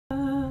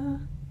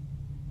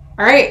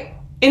All right.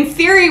 In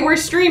theory, we're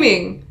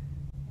streaming.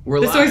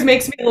 We're This live. always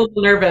makes me a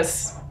little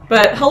nervous,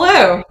 but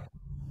hello.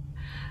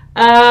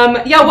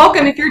 Yeah,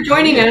 welcome. If you're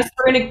joining us,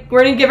 we're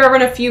gonna give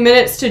everyone a few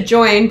minutes to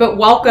join, but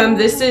welcome.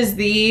 This is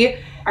the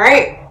all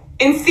right.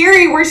 In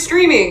theory, we're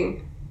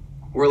streaming.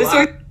 We're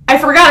live. I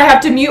forgot I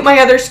have to mute my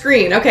other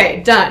screen.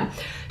 Okay, done.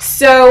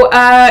 So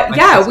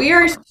yeah,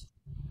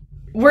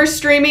 we're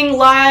streaming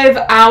live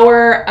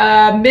our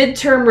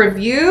midterm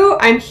review.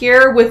 I'm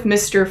here with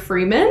Mr.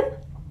 Freeman.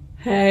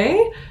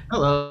 Hey.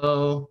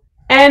 Hello.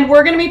 And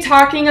we're going to be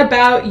talking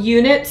about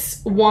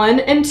units 1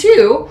 and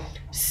 2.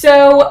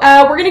 So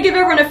we're going to give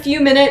everyone a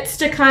few minutes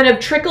to kind of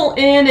trickle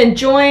in and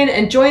join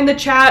the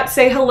chat,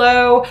 say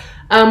hello.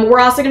 We're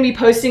also going to be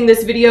posting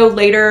this video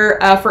later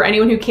for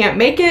anyone who can't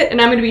make it,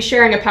 and I'm going to be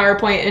sharing a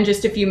PowerPoint in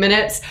just a few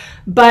minutes.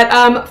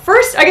 But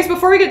first, I guess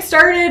before we get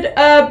started,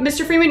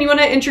 Mr. Freeman, you want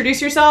to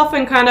introduce yourself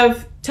and kind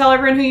of tell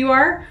everyone who you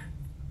are?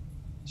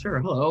 Sure.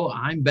 Hello,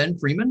 I'm Ben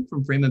Freeman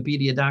from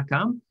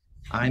freemanpedia.com.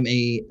 I'm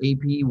a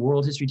AP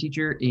World History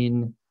teacher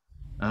in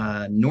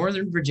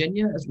Northern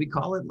Virginia, as we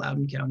call it,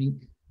 Loudoun County.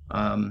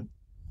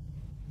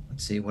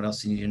 Let's see, what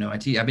else do you need to know?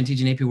 I've been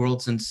teaching AP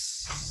World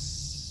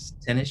since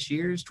 10-ish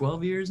years,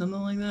 12 years, something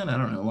like that. I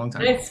don't know, a long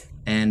time. Nice.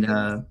 And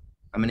I'm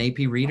an AP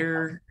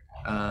reader.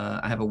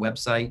 I have a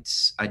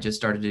website. I just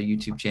started a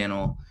YouTube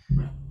channel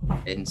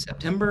in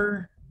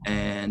September,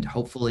 and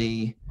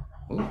hopefully,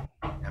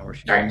 now we're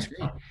sharing the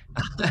screen.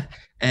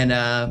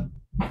 And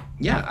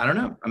yeah, I don't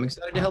know. I'm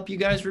excited to help you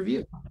guys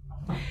review.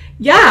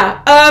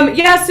 Yeah.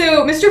 Yeah.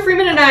 So Mr.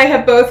 Freeman and I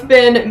have both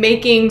been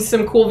making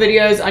some cool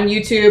videos on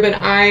YouTube, and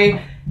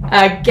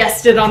I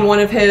guested on one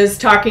of his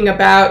talking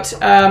about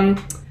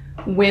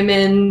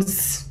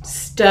women's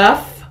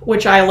stuff,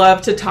 which I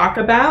love to talk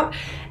about.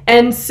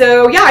 And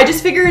so, yeah, I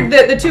just figured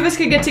that the two of us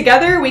could get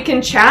together. We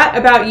can chat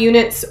about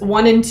units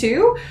 1 and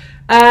 2.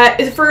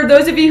 For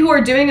those of you who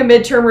are doing a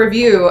midterm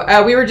review,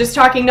 we were just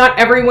talking, not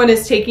everyone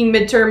is taking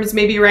midterms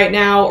maybe right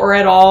now or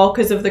at all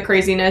because of the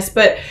craziness.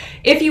 But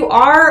if you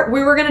are,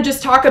 we were going to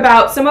just talk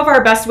about some of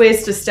our best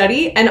ways to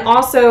study and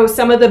also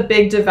some of the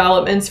big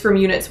developments from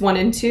units 1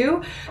 and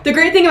 2. The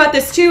great thing about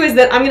this too is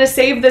that I'm going to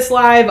save this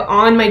live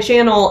on my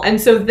channel. And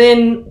so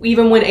then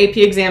even when AP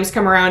exams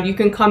come around, you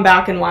can come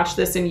back and watch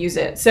this and use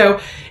it.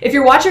 So if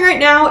you're watching right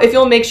now, if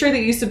you'll make sure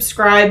that you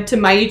subscribe to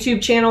my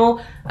YouTube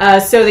channel,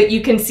 so that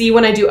you can see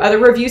when I do other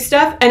review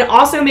stuff, and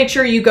also make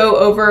sure you go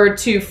over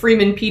to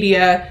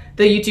Freemanpedia,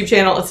 the YouTube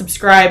channel, and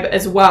subscribe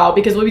as well,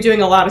 because we'll be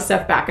doing a lot of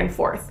stuff back and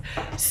forth.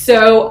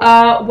 So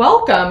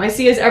welcome. I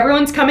see as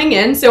everyone's coming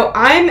in. So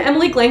I'm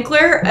Emily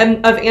Glankler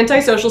of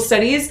Anti-Social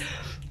Studies.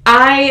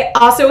 I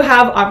also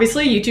have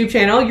obviously a YouTube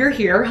channel. You're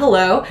here.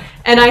 Hello.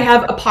 And I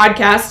have a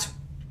podcast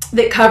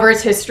that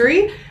covers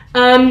history.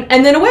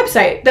 And then a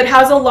website that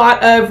has a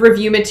lot of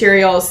review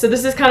materials. So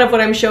this is kind of what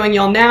I'm showing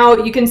y'all now.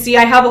 You can see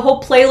I have a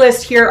whole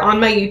playlist here on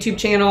my YouTube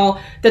channel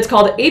that's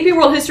called AP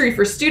World History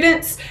for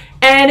Students.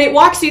 And it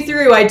walks you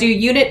through. I do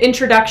unit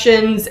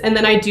introductions, and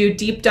then I do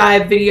deep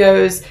dive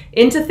videos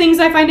into things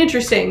I find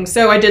interesting.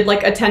 So I did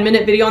like a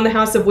 10-minute video on the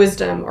House of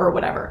Wisdom or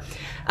whatever.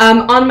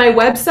 On my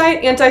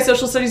website,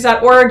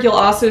 antisocialstudies.org, you'll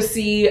also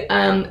see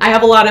I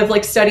have a lot of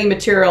like study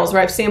materials where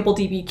I have sample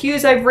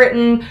DBQs I've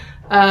written,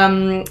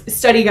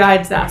 study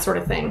guides, that sort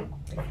of thing.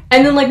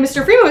 And then like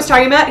Mr. Freeman was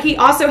talking about, he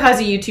also has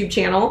a YouTube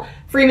channel,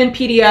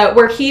 Freemanpedia,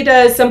 where he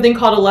does something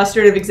called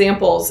illustrative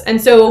examples. And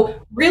so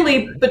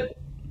really, but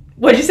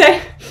what'd you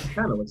say?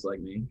 Kind of looks like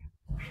me.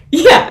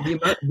 Yeah.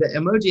 The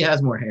emoji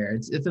has more hair.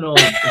 It's an old.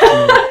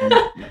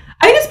 I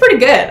think it's pretty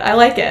good. I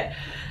like it.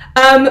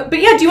 But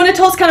yeah, do you want to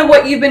tell us kind of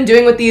what you've been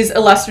doing with these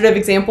illustrative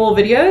example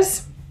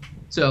videos?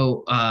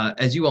 So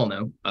as you all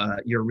know,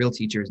 your real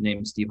teacher is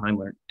named Steve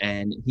Heimler,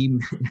 and he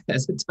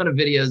has a ton of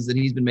videos that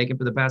he's been making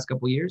for the past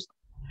couple of years.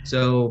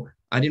 So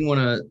I didn't want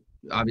to,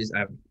 obviously,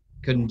 I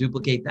couldn't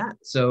duplicate that.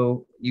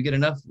 So you get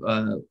enough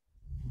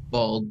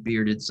bald,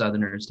 bearded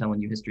Southerners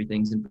telling you history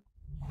things in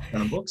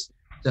books.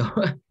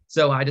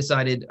 So I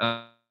decided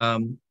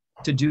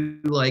to do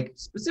like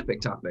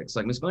specific topics,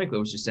 like Ms. Glankler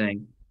was just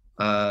saying.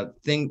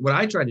 What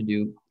I try to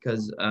do,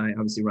 because I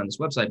obviously run this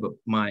website, but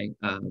my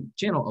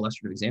channel,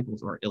 Illustrative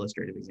Examples, or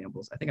Illustrative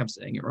Examples, I think I'm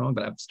saying it wrong,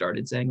 but I've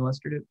started saying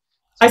illustrative.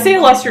 So I say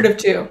illustrative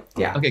too.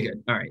 Yeah. Okay,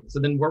 good. All right. So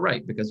then we're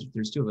right, because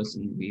there's two of us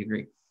and we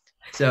agree.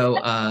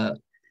 So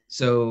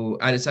so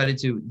I decided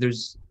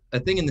there's a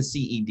thing in the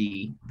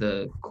CED,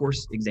 the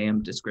course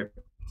exam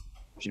description,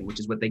 which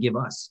is what they give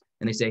us.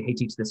 And they say, hey,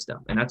 teach this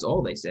stuff. And that's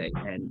all they say.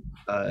 And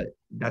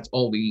that's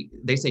all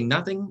they say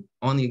nothing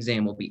on the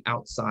exam will be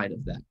outside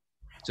of that.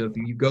 So if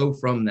you go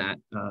from that,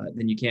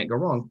 then you can't go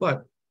wrong.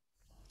 But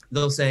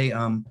they'll say,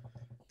 I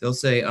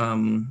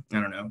don't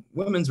know,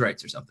 women's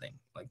rights or something.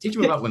 Like teach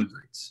them about women's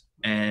rights.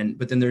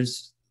 But then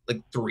there's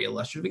like 3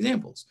 illustrative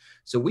examples.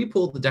 So we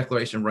pulled the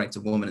Declaration of Rights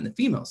of Women and the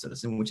Female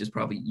Citizen, which is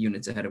probably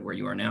units ahead of where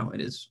you are now.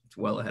 It's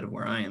well ahead of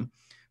where I am.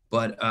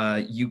 But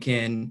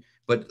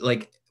but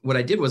like what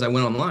I did was I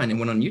went online and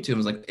went on YouTube and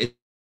was like,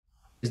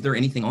 is there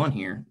anything on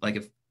here?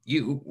 Like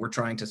you were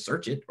trying to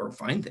search it or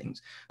find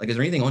things. Like, is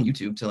there anything on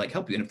YouTube to like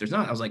help you? And if there's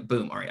not, I was like,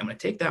 boom, all right, I'm going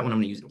to take that one. I'm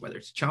going to use it, whether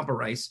it's champa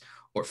rice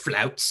or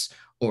flouts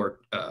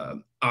or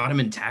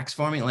Ottoman tax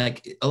farming.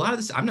 Like a lot of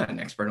this, I'm not an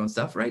expert on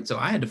stuff, right? So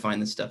I had to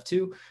find this stuff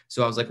too.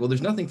 So I was like, well,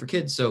 there's nothing for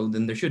kids. So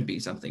then there should be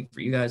something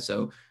for you guys.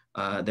 So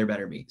there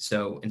better be.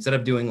 So instead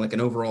of doing like an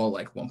overall,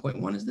 like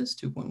 1.1 is this,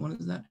 2.1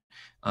 is that,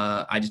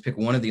 I just pick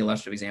one of the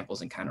illustrative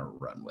examples and kind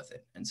of run with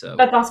it. And so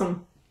That's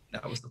awesome.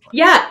 that was the plan.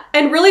 Yeah,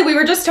 and really, we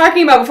were just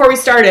talking about before we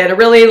started,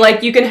 really,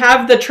 like, you can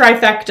have the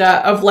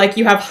trifecta of, like,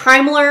 you have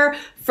Heimler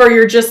for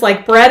your just,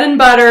 like, bread and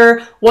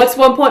butter, what's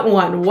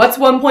 1.1, what's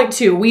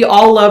 1.2, we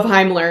all love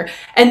Heimler,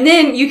 and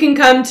then you can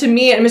come to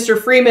me and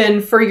Mr.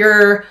 Freeman for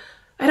your,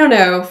 I don't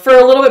know, for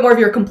a little bit more of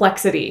your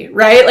complexity,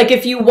 right? Like,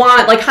 if you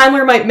want, like,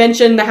 Heimler might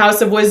mention the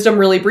House of Wisdom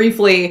really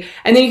briefly,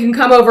 and then you can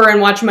come over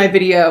and watch my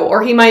video,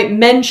 or he might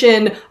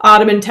mention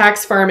Ottoman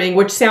tax farming,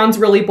 which sounds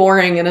really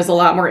boring and is a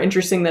lot more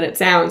interesting than it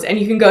sounds, and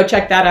you can go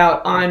check that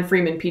out on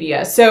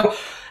Freemanpedia. So,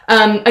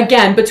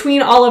 again,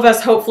 between all of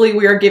us, hopefully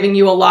we are giving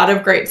you a lot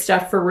of great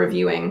stuff for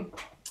reviewing.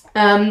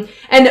 And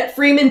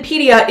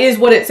Freemanpedia is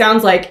what it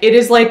sounds like. It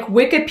is like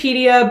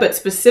Wikipedia, but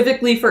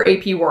specifically for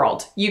AP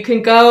World. You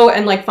can go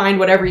and like find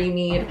whatever you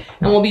need,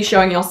 and we'll be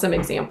showing y'all some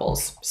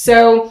examples.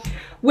 So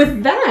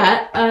with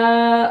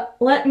that,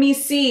 let me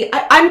see.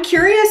 I'm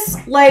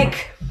curious,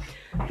 like,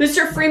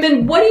 Mr.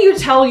 Freeman, what do you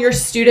tell your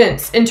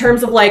students in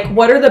terms of like,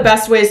 what are the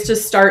best ways to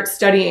start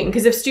studying?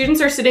 Because if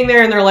students are sitting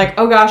there and they're like,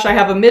 oh gosh, I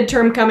have a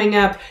midterm coming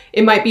up,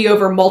 it might be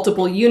over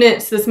multiple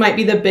units, this might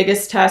be the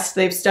biggest test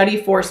they've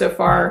studied for so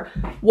far.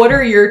 What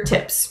are your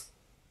tips?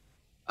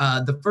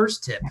 The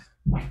first tip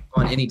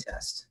on any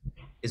test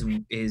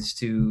is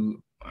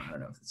to, I don't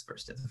know if it's the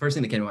first tip. The first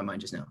thing that came to my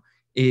mind just now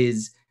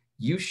is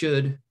you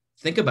should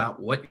think about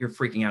what you're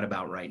freaking out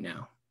about right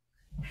now.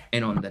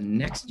 And on the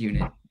next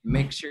unit,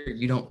 make sure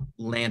you don't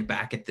land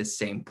back at this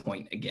same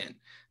point again.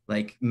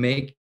 Like,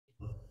 make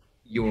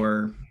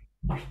your,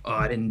 oh,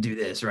 I didn't do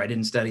this, or I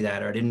didn't study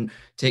that, or I didn't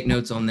take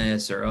notes on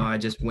this, or oh, I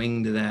just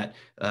winged that.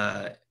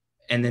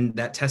 And then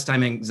that test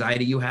time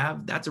anxiety you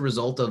have, that's a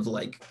result of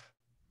like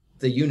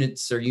the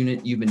unit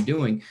you've been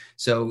doing.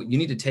 So you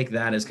need to take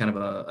that as kind of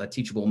a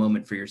teachable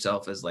moment for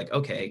yourself, as like,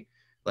 okay,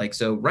 like,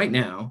 so right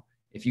now,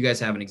 if you guys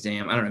have an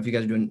exam, I don't know if you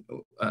guys are doing,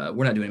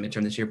 we're not doing a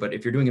midterm this year, but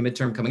if you're doing a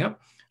midterm coming up,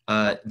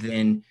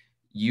 then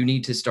you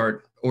need to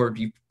start, or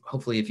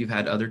hopefully if you've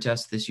had other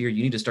tests this year,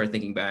 you need to start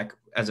thinking back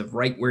as of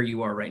right where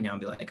you are right now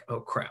and be like, oh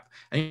crap,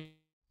 I need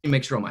to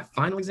make sure on my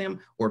final exam,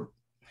 or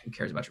who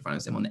cares about your final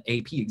exam, on the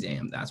AP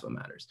exam, that's what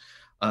matters,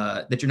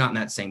 that you're not in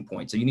that same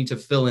point. So you need to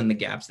fill in the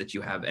gaps that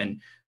you have.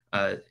 And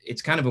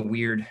it's kind of a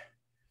weird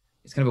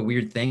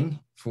thing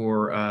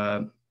for, I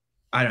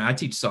don't know, I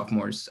teach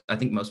sophomores. I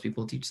think most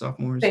people teach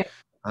sophomores.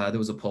 There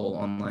was a poll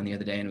online the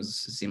other day, and it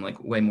seemed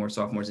like way more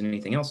sophomores than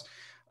anything else.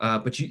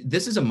 But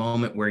this is a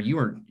moment where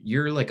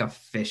you're like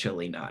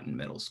officially not in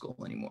middle school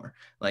anymore.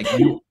 Like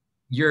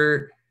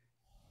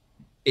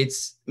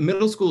it's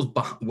middle school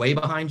is way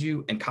behind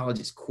you, and college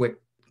is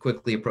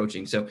quickly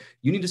approaching. So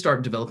you need to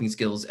start developing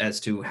skills as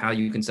to how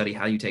you can study,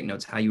 how you take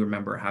notes, how you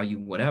remember, how you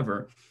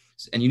whatever.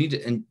 And you need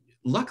to, and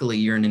luckily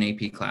you're in an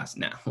AP class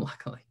now.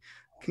 Luckily,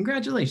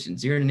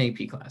 congratulations, you're in an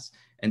AP class.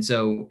 And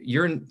so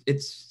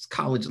it's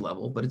college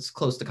level, but it's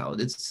close to college.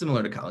 It's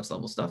similar to college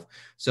level stuff.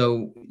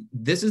 So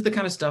this is the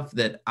kind of stuff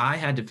that I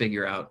had to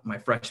figure out my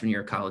freshman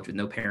year of college with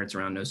no parents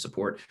around, no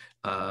support,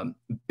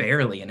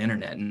 barely an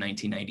internet in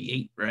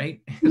 1998, right?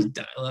 It was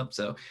dial up.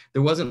 So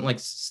there wasn't like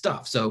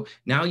stuff. So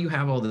now you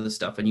have all this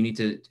stuff and you need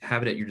to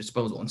have it at your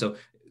disposal. And so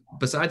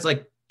besides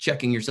like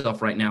checking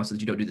yourself right now so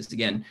that you don't do this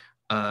again,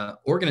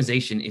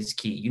 organization is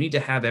key. You need to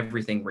have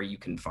everything where you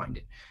can find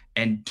it.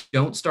 And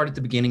don't start at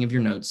the beginning of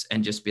your notes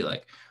and just be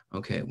like,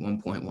 okay,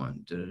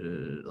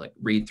 1.1, like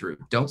read through.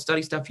 Don't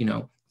study stuff,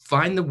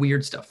 find the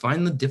weird stuff,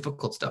 find the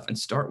difficult stuff and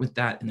start with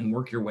that and then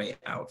work your way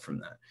out from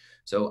that.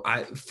 So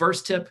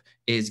first tip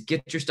is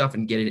get your stuff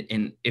and get it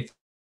in. You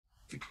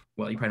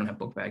probably don't have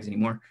book bags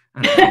anymore.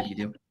 I don't know what you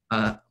do.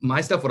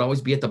 My stuff would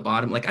always be at the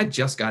bottom. Like I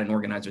just got an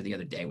organizer the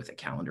other day with a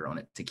calendar on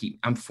it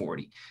I'm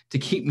 40, to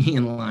keep me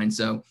in line.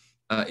 So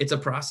it's a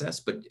process,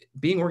 but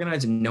being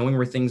organized and knowing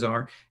where things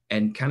are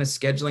and kind of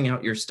scheduling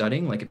out your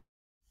studying, like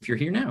if you're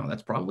here now,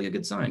 that's probably a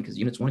good sign, because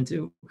units 1 and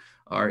 2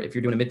 are, if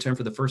you're doing a midterm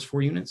for the first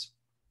 4 units,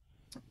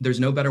 there's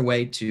no better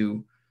way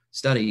to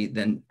study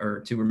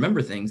or to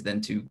remember things than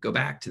to go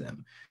back to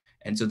them.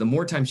 And so the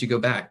more times you go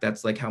back,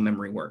 that's like how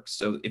memory works.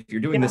 So if you're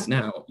doing this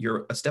now,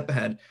 you're a step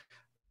ahead.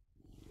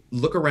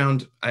 Look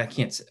around. I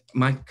can't say,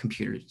 my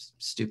computer is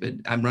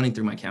stupid. I'm running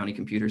through my county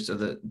computer, so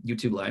the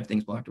YouTube live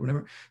thing's blocked or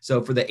whatever. So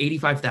for the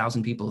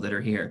 85,000 people that are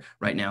here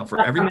right now,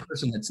 for every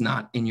person that's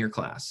not in your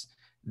class,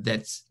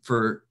 that's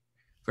for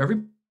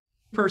every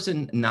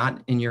person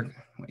not in your,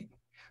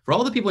 for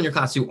all the people in your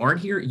class who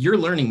aren't here, you're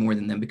learning more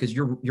than them, because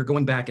you're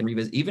going back and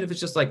revisit, even if it's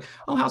just like,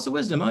 oh, House of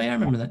Wisdom. Oh yeah, I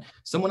remember that.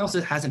 Someone else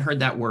hasn't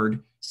heard that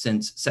word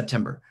since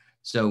September.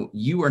 So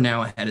you are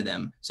now ahead of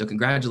them. So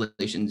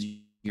congratulations.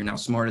 You're now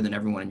smarter than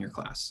everyone in your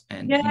class.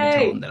 And you can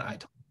tell them that I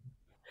told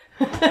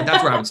But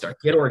that's where I would start.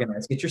 Get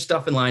organized, get your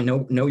stuff in line,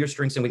 know your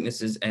strengths and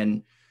weaknesses,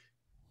 and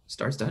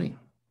start studying.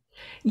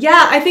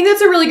 Yeah, I think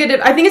that's a really good,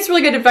 I think it's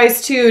really good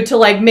advice too, to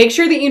like make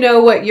sure that you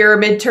know what your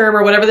midterm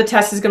or whatever the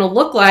test is going to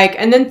look like.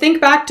 And then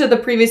think back to the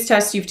previous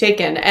tests you've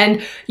taken.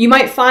 And you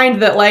might find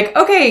that like,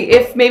 okay,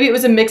 if maybe it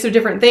was a mix of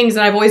different things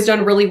and I've always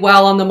done really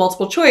well on the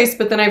multiple choice,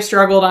 but then I've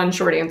struggled on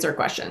short answer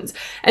questions.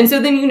 And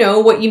so then you know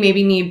what you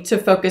maybe need to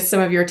focus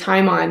some of your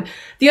time on.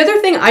 The other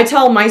thing I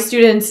tell my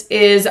students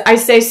is I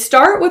say,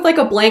 start with like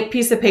a blank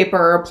piece of paper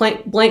or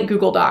a blank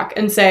Google Doc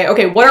and say,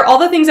 okay, what are all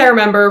the things I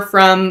remember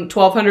from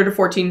 1200 to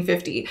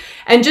 1450?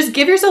 And just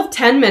give yourself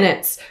 10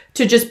 minutes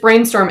to just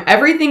brainstorm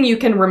everything you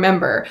can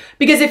remember.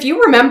 Because if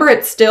you remember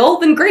it still,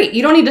 then great,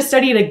 you don't need to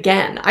study it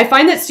again. I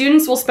find that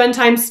students will spend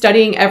time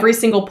studying every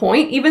single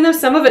point, even though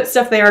some of it's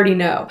stuff they already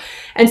know.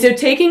 And so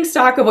taking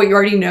stock of what you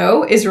already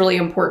know is really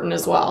important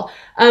as well.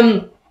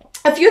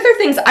 A few other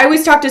things I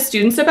always talk to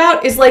students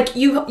about is like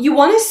you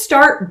want to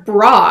start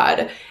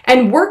broad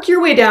and work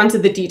your way down to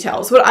the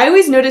details. What I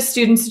always notice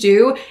students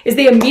do is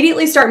they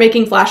immediately start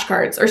making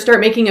flashcards or start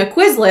making a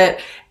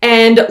Quizlet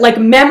and like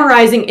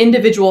memorizing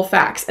individual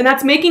facts. And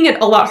that's making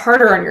it a lot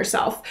harder on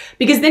yourself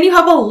because then you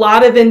have a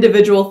lot of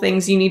individual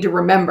things you need to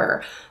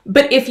remember.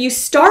 But if you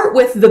start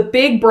with the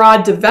big,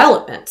 broad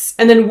developments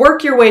and then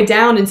work your way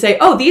down and say,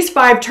 oh, these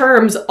 5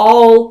 terms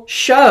all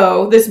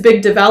show this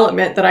big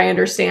development that I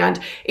understand,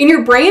 in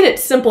your brain, it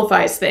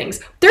simplifies things.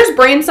 There's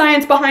brain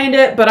science behind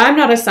it, but I'm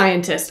not a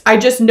scientist. I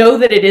just know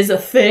that it is a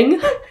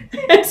thing.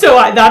 And so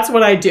that's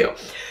what I do.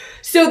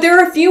 So there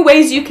are a few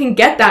ways you can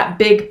get that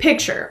big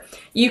picture.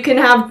 You can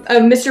have,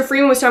 Mr.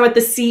 Freeman was talking about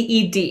the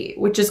CED,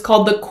 which is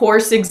called the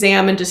Course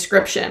Exam and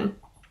Description.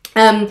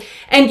 And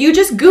you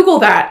just Google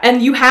that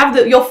and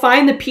you'll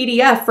find the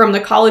PDF from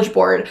the College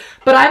Board.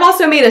 But I've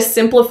also made a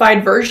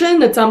simplified version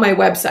that's on my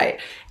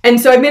website.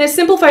 And so I've made a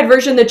simplified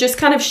version that just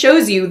kind of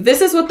shows you, this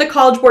is what the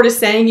College Board is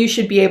saying you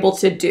should be able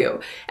to do.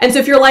 And so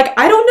if you're like,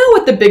 I don't know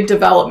what the big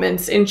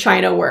developments in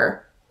China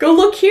were, go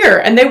look here,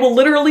 and they will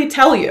literally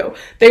tell you.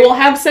 They will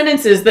have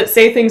sentences that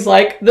say things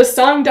like, the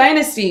Song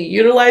Dynasty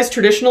utilized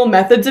traditional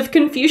methods of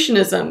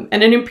Confucianism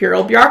and an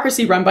imperial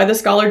bureaucracy run by the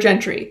scholar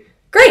gentry.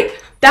 Great.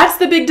 That's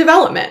the big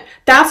development.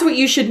 That's what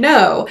you should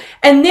know.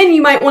 And then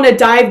you might want to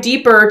dive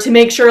deeper to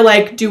make sure,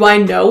 like, do I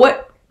know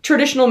what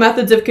traditional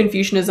methods of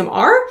Confucianism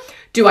are?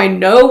 Do I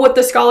know what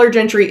the scholar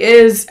gentry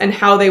is and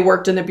how they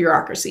worked in the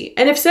bureaucracy?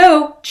 And if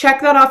so, check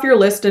that off your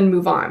list and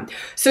move on.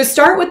 So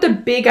start with the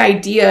big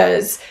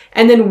ideas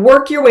and then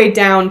work your way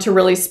down to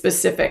really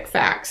specific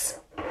facts.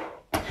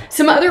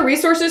 Some other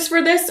resources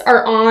for this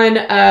are on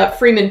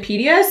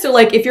Freemanpedia. So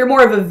like if you're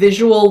more of a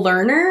visual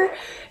learner,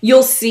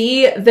 you'll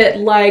see that,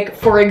 like,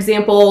 for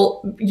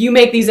example, you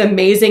make these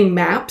amazing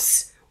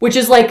maps, which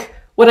is like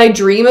what I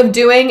dream of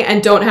doing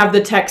and don't have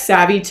the tech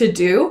savvy to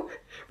do.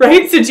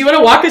 Right? So do you want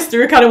to walk us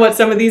through kind of what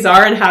some of these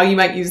are and how you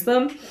might use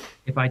them?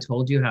 If I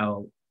told you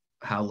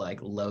how like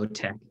low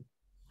tech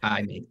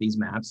I make these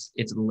maps,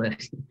 it's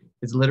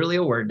literally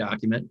a Word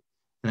document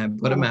and I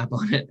put a map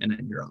on it and I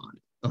draw on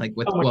it. Like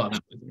with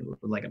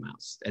like a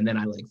mouse. And then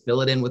I like fill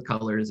it in with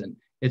colors, and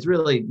it's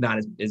really not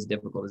as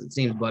difficult as it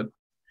seems. But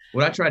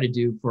what I try to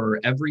do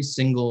for every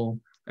single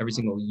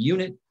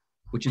unit,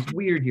 which is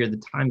weird here,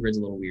 the time grid's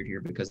a little weird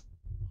here because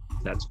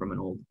that's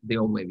from the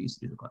old way we used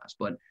to do the class.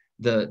 But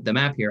the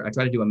map here, I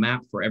try to do a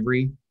map for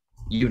every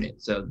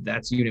unit. So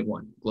that's unit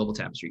 1, global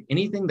tapestry.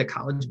 Anything the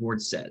College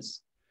Board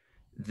says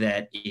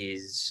that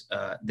is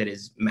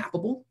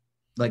mappable,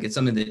 like it's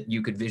something that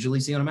you could visually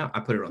see on a map,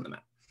 I put it on the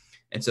map.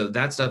 And so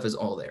that stuff is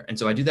all there. And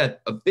so I do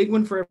that, a big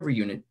one for every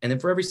unit, and then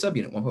for every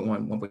subunit,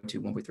 1.1, 1.2,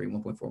 1.3,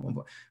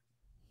 1.4,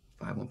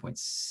 1.5,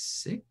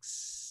 1.6.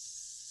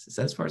 Is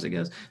that as far as it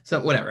goes?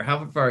 So whatever,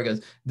 how far it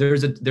goes,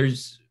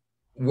 there's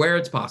where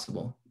it's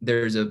possible,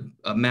 there's a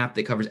map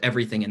that covers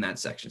everything in that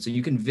section. So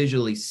you can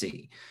visually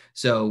see.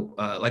 So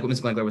like what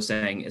Ms. Glengler was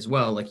saying as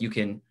well, like you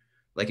can,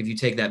 like if you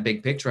take that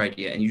big picture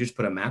idea and you just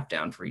put a map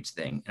down for each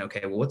thing,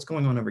 okay, well, what's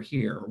going on over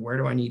here? Where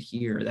do I need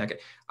here?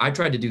 I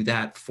tried to do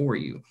that for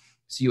you.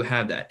 So you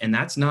have that. And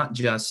that's not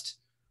just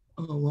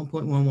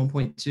 1.1,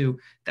 1.2,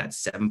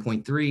 that's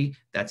 7.3,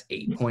 that's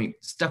 8 point,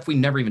 stuff we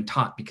never even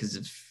taught because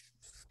of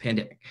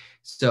pandemic.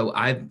 So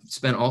I've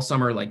spent all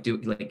summer like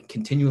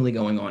continually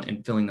going on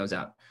and filling those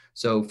out.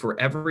 So for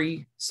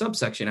every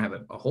subsection, I have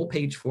a whole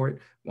page for it,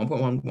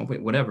 1.1,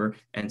 1. Whatever.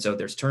 And so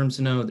there's terms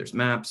to know, there's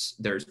maps,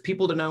 there's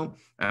people to know.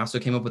 I also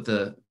came up with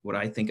what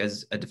I think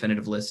is a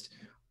definitive list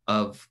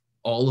of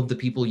all of the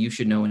people you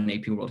should know in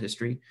AP World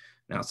History.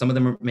 Now, some of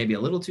them are maybe a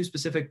little too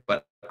specific,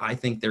 but I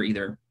think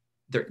the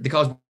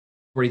College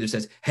Board either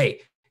says,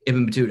 hey,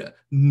 Ibn Battuta,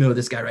 know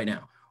this guy right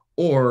now.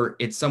 Or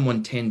it's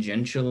someone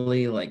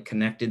tangentially like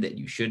connected that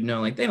you should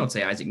know. Like they don't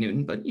say Isaac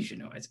Newton, but you should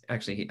know Isaac.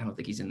 Actually, I don't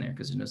think he's in there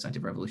because there's no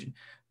scientific revolution.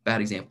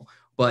 Bad example.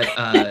 But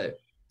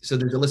so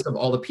there's a list of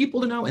all the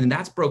people to know, and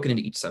that's broken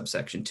into each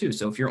subsection too.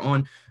 So if you're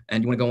on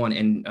and you want to go on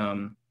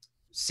and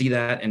see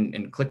that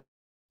and click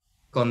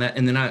on that,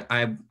 and then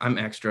I'm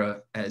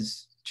extra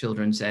as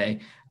children say.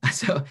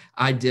 So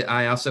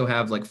I also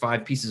have like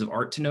 5 pieces of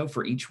art to know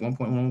for each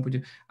 1.1,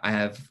 1.2. I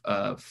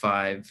have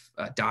 5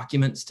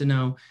 documents to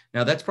know.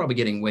 Now that's probably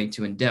getting way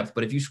too in depth,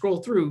 but if you scroll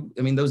through,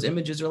 I mean, those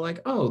images are like,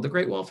 oh, the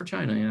Great Wall for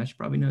China. Yeah, I should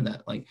probably know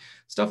that, like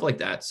stuff like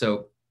that.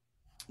 So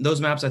those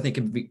maps I think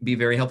can be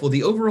very helpful.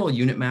 The overall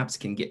unit maps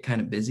can get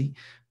kind of busy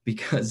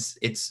because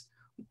it's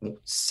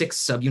 6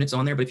 subunits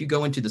on there. But if you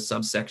go into the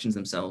subsections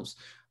themselves,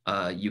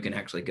 you can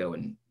actually go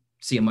and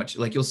see a much,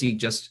 like you'll see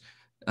just,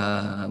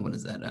 what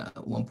is that?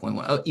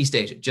 1.1, oh, East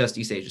Asia, just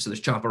East Asia. So there's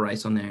Chopper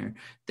Rice on there.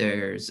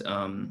 There's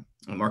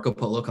Marco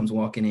Polo comes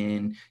walking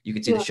in. You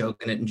can see the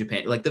shogunate in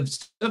Japan. Like the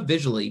stuff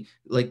visually,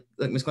 like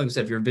Ms. Clinton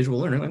said, if you're a visual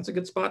learner, that's a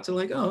good spot to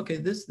like, oh, okay,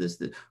 this.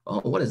 Oh,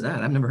 what is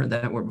that? I've never heard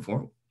that word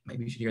before.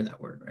 Maybe you should hear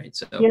that word, right?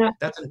 So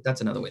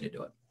that's another way to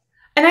do it.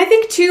 And I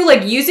think too,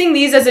 like using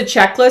these as a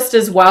checklist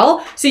as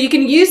well. So you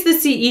can use the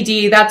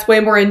CED, that's way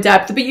more in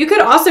depth, but you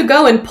could also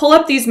go and pull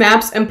up these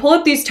maps and pull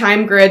up these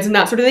time grids and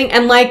that sort of thing.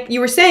 And like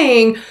you were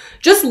saying,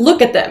 just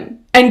look at them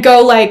and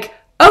go like,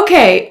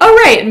 okay, all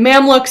right,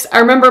 Mamluks, I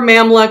remember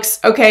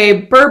Mamluks.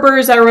 Okay,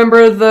 Berbers, I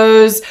remember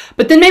those.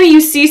 But then maybe you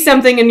see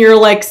something and you're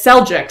like,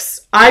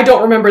 Seljuks, I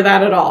don't remember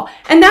that at all.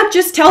 And that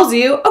just tells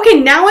you, okay,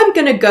 now I'm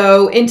going to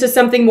go into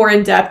something more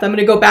in depth. I'm going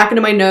to go back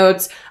into my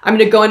notes. I'm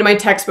going to go into my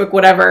textbook,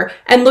 whatever,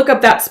 and look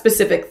up that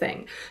specific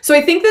thing. So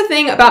I think the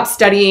thing about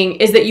studying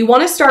is that you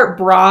want to start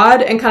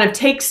broad and kind of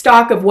take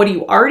stock of what do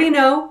you already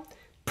know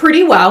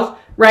pretty well,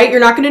 right? You're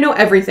not going to know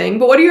everything,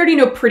 but what do you already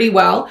know pretty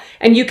well?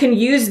 And you can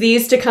use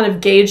these to kind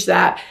of gauge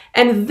that.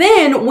 And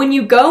then when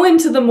you go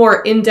into the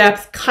more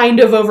in-depth,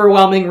 kind of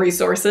overwhelming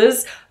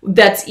resources,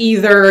 that's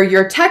either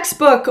your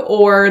textbook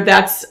or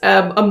that's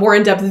a more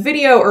in-depth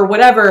video or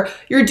whatever,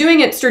 you're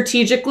doing it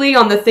strategically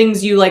on the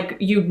things you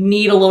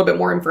need a little bit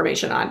more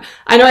information on.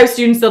 I know I have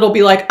students that'll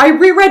be like, I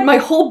reread my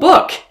whole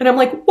book. And I'm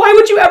like, why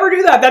would you ever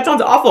do that? That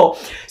sounds awful.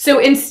 So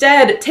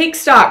instead, take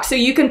stock. So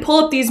you can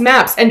pull up these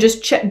maps and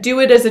just do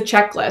it as a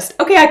checklist.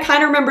 Okay, I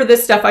kind of remember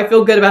this stuff. I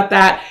feel good about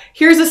that.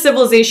 Here's a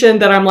civilization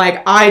that I'm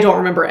like, I don't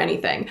remember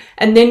anything.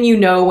 And then you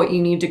know what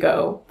you need to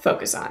go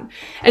focus on.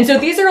 And so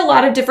these are a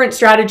lot of different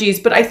strategies,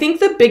 but I think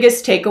the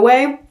biggest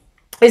takeaway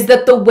is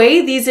that the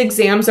way these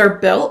exams are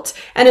built,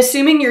 and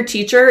assuming your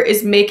teacher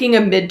is making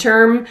a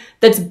midterm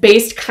that's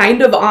based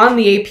kind of on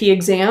the AP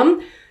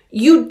exam,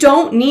 you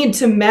don't need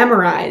to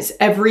memorize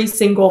every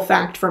single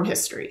fact from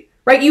history,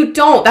 right? You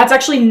don't. That's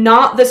actually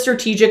not the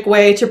strategic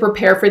way to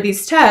prepare for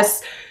these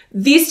tests.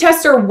 These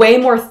tests are way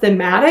more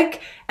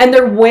thematic and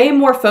they're way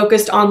more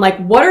focused on like,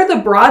 what are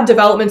the broad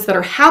developments that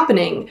are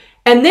happening?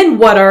 And then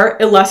what are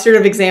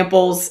illustrative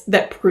examples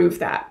that prove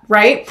that,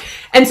 right?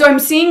 And so I'm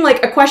seeing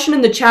like a question in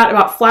the chat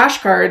about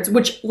flashcards,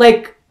 which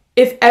like,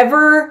 if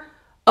ever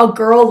a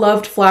girl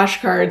loved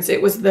flashcards,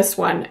 it was this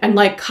one. And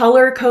like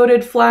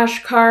color-coded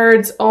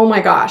flashcards, oh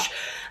my gosh.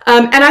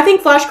 And I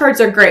think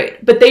flashcards are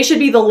great, but they should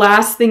be the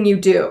last thing you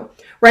do,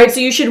 right? So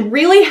you should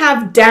really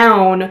have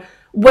down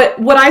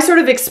what I sort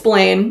of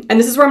explain, and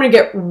this is where I'm going to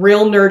get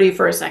real nerdy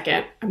for a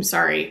second. I'm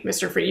sorry,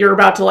 Mr. Free. You're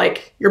about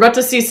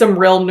to see some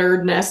real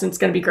nerdness, and it's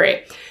going to be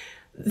great.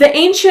 The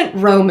ancient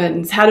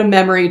Romans had a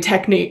memory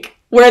technique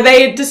where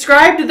they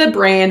described the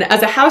brain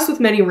as a house with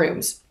many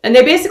rooms. And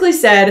they basically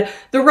said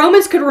the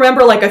Romans could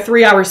remember like a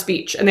 3-hour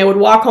speech, and they would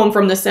walk home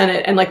from the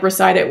Senate and like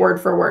recite it word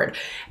for word.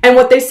 And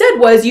what they said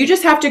was you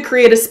just have to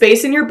create a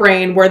space in your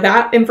brain where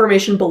that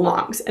information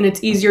belongs, and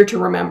it's easier to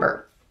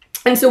remember.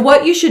 And so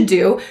what you should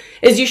do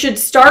is you should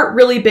start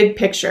really big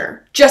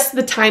picture, just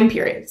the time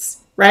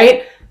periods,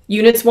 right?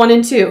 Units 1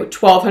 and 2,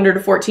 1200 to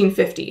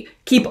 1450.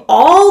 Keep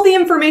all the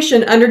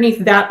information underneath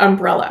that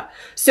umbrella.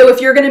 So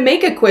if you're going to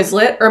make a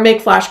Quizlet or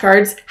make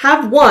flashcards,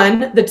 have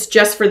one that's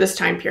just for this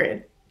time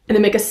period, and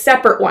then make a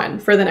separate one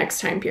for the next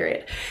time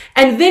period.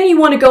 And then you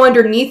want to go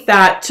underneath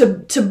that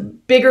to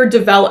bigger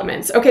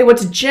developments. Okay,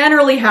 what's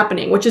generally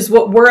happening, which is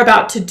what we're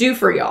about to do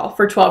for y'all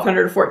for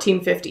 1200 to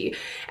 1450.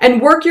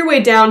 And work your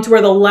way down to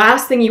where the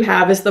last thing you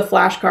have is the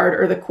flashcard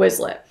or the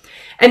Quizlet.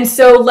 And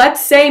so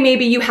let's say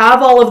maybe you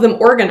have all of them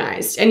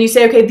organized and you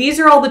say, okay, these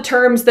are all the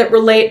terms that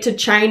relate to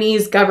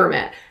Chinese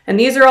government. And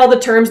these are all the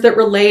terms that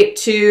relate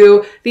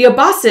to the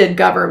Abbasid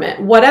government,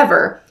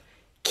 whatever.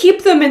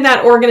 Keep them in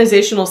that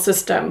organizational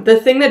system. The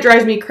thing that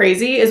drives me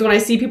crazy is when I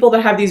see people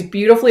that have these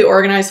beautifully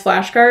organized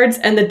flashcards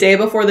and the day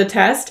before the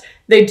test,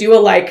 they do a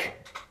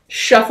like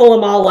shuffle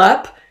them all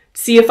up,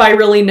 see if I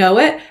really know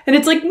it. And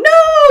it's like,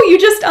 no, you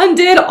just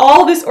undid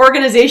all this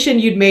organization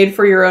you'd made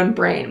for your own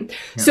brain.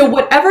 Yeah. So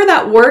whatever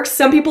that works,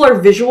 some people are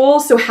visual.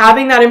 So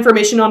having that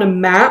information on a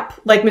map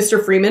like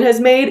Mr. Freeman has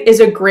made is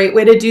a great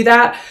way to do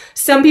that.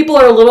 Some people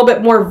are a little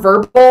bit more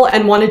verbal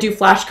and want to do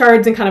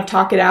flashcards and kind of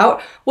talk it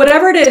out.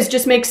 Whatever it is,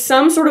 just make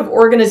some sort of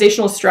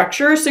organizational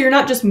structure so you're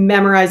not just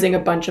memorizing a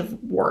bunch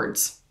of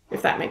words,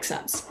 if that makes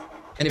sense.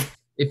 And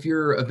if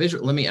you're a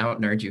visual, let me out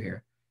nerd you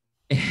here.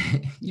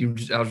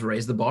 I'll just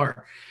raise the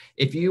bar.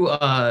 If you,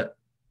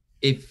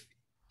 if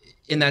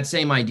in that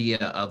same idea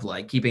of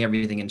like keeping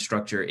everything in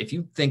structure, if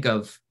you think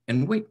of,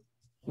 and wait,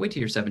 wait till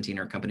you're 17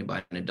 or accompanied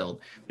by an adult.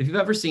 But if you've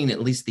ever seen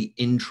at least the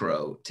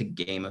intro to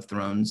Game of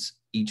Thrones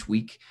each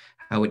week,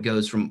 how it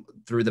goes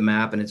through the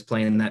map and it's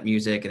playing that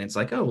music and it's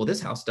like, oh, well, this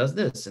house does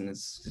this and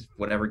it's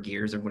whatever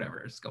gears or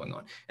whatever is going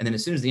on. And then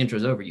as soon as the intro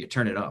is over, you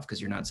turn it off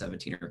because you're not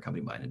 17 or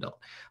accompanied by an adult.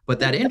 But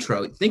that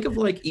intro, think of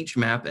like each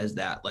map as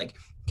that. Like,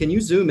 can you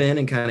zoom in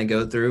and kind of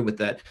go through with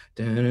that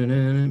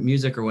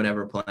music or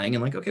whatever playing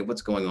and like, okay,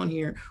 what's going on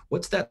here?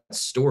 What's that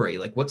story?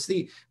 Like,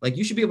 like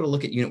you should be able to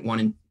look at Unit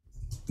 1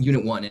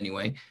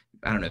 anyway.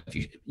 I don't know if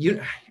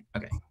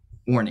okay.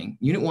 Warning,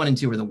 Unit 1 and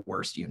 2 are the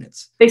worst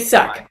units. They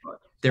suck.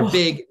 They're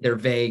big, they're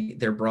vague,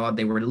 they're broad.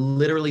 They were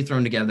literally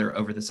thrown together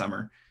over the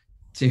summer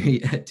 2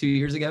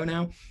 years ago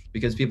now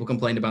because people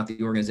complained about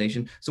the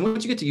organization. So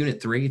once you get to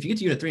Unit 3, if you get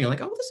to Unit 3, you're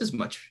like, oh, this is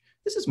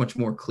much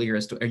more clear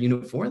as to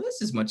Unit 4.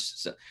 This is much,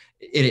 so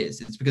it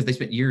is. It's because they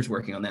spent years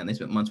working on that and they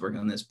spent months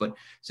working on this. But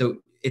so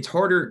it's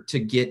harder to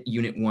get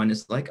Unit 1.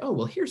 It's like, oh,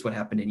 well, here's what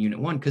happened in Unit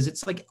 1 because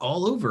it's like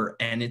all over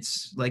and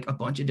it's like a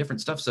bunch of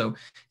different stuff. So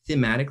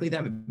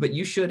thematically but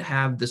you should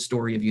have the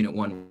story of Unit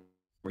 1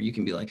 where you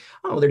can be like,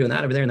 oh, they're doing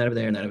that over there and that over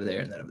there and that over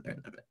there and that over there.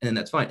 And then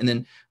that's fine. And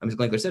then, as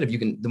Glenn said,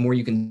 the more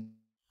you can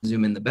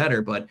zoom in, the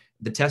better. But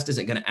the test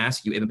isn't going to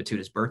ask you Ibn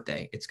Battuda's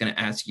birthday. It's going to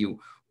ask you,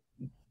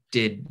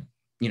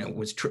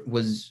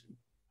 was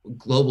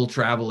global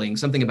traveling,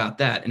 something about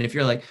that. And if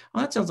you're like,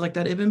 oh, that sounds like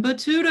that Ibn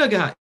Battuta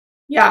guy.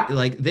 Yeah.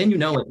 Like, then you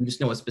know it, you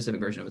just know a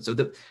specific version of it. So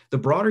the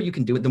broader you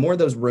can do it, the more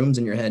those rooms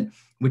in your head,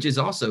 which is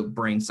also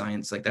brain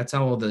science. Like that's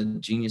how all the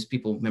genius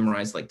people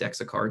memorize like decks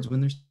of cards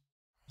when they're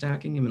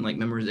stacking them in like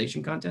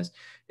memorization contests.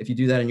 If you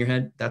do that in your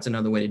head, that's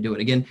another way to do it.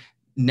 Again,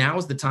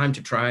 now's the time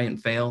to try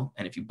and fail.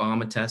 And if you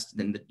bomb a test,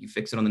 then you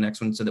fix it on the next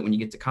one so that when you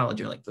get to college,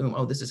 you're like, boom,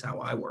 oh, this is how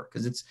I work.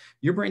 Because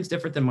your brain's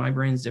different than my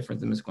brain's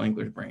different than Ms.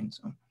 Glankler's brain.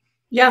 So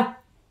yeah.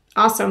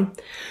 Awesome.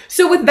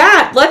 So with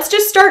that, let's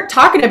just start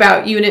talking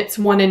about units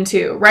 1 and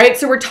 2, right?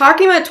 So we're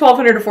talking about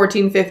 1200 to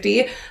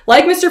 1450.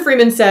 Like Mr.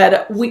 Freeman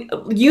said,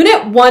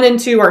 unit 1 and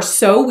 2 are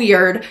so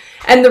weird.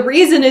 And the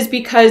reason is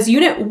because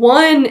unit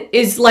 1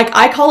 is like,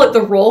 I call it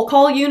the roll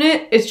call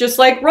unit. It's just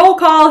like roll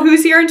call,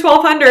 who's here in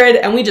 1200?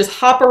 And we just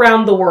hop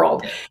around the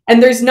world.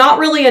 And there's not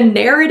really a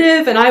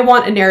narrative, and I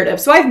want a narrative.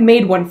 So I've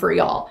made one for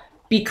y'all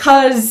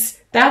because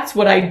that's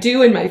what I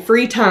do in my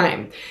free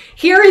time.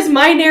 Here is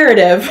my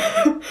narrative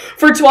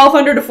for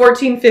 1200 to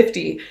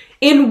 1450.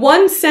 In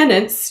one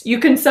sentence, you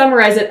can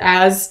summarize it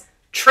as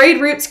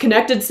trade routes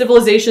connected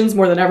civilizations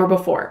more than ever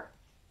before.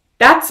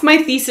 That's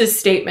my thesis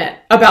statement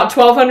about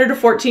 1200 to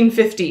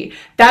 1450.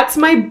 That's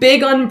my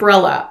big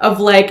umbrella of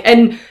like,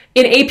 and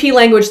in AP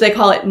language, they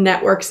call it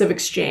networks of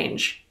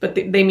exchange, but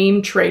they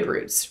mean trade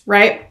routes,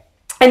 right?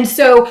 And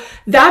so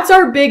that's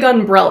our big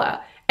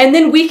umbrella. And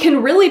then we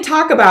can really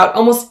talk about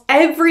almost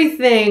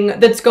everything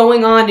that's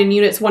going on in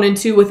units 1 and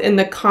 2 within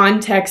the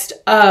context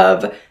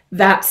of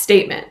that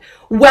statement,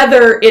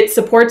 whether it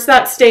supports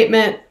that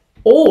statement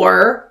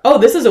or, oh,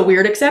 this is a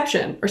weird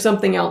exception or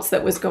something else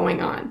that was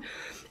going on.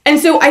 And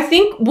so I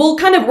think we're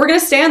going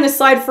to stay on this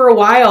slide for a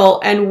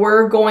while and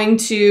we're going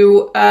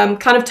to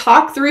kind of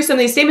talk through some of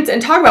these statements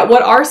and talk about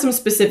what are some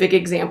specific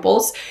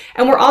examples.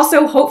 And we're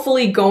also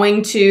hopefully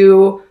going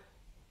to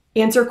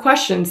answer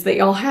questions that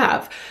y'all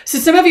have. So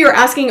some of you are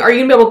asking, are you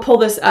gonna be able to pull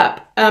this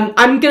up?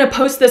 I'm gonna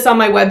post this on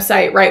my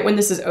website right when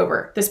this is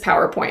over, this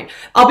PowerPoint.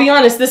 I'll be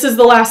honest, this is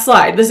the last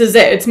slide. This is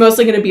it. It's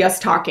mostly gonna be us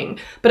talking,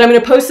 but I'm gonna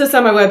post this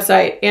on my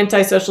website,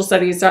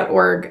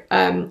 antisocialstudies.org,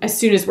 as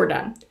soon as we're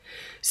done.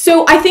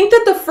 So I think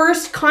that the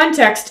first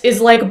context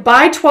is like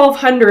by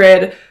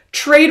 1200,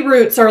 trade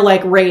routes are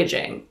like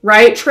raging,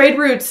 right? Trade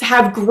routes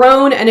have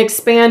grown and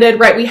expanded,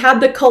 right? We had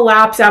the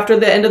collapse after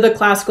the end of the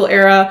classical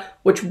era,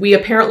 which we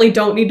apparently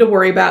don't need to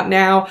worry about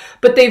now,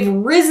 but they've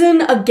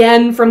risen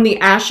again from the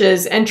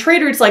ashes, and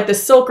trade routes like the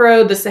Silk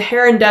Road, the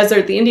Saharan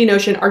Desert, the Indian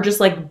Ocean are just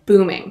like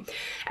booming.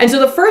 And so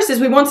the first is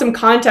we want some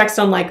context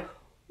on like,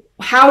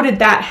 how did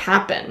that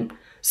happen?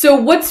 So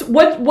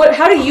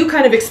how do you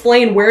kind of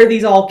explain where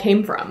these all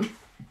came from?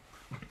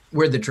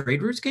 Where the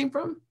trade routes came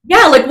from?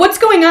 Yeah, like what's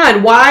going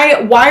on?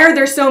 Why are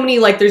there so many,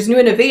 like there's new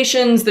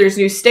innovations, there's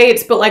new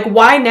states, but like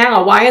why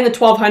now? Why in the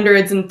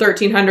 1200s and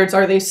 1300s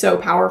are they so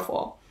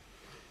powerful?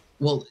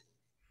 Well,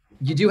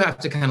 you do have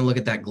to kind of look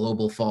at that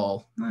global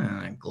fall,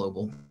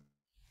 global,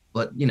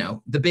 but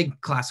the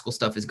big classical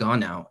stuff is gone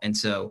now. And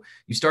so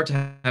you start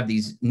to have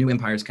these new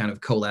empires kind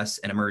of coalesce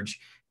and emerge,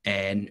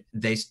 and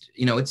they,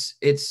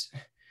 it's,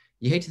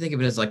 you hate to think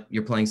of it as like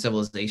you're playing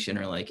Civilization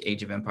or like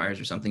Age of Empires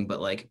or something,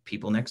 but like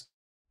people next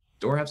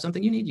door have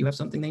something you need, you have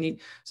something they need.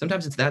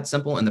 Sometimes it's that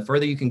simple, and the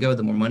further you can go,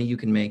 the more money you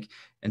can make.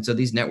 And so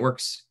these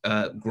networks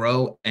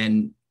grow,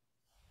 and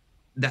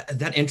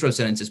that intro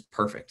sentence is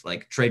perfect.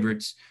 Like trade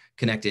routes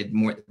connected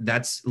more.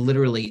 That's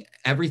literally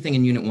everything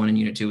in Unit 1 and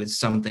Unit 2 is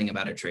something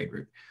about a trade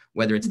route,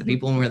 whether it's the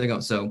people and where they're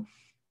going. So,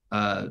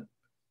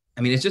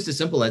 it's just as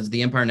simple as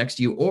the empire next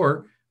to you,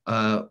 or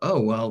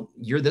oh, well,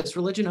 you're this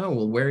religion. Oh,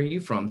 well, where are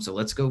you from? So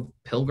let's go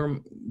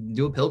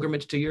do a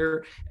pilgrimage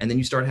to and then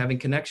you start having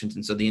connections.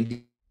 And so the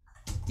Indian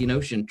Indian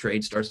Ocean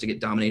trade starts to get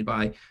dominated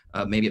by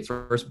maybe at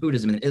first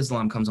Buddhism, and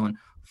Islam comes on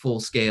full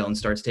scale and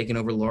starts taking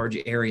over large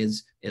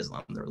areas.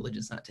 Islam, the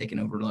religion's not taking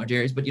over large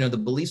areas, but the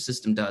belief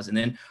system does. And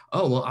then,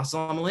 oh well,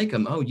 assalamu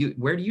alaikum. Oh,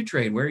 where do you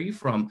trade? Where are you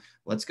from?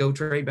 Let's go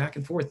trade back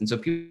and forth. And so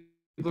people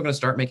are going to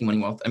start making money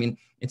wealth. I mean,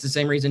 it's the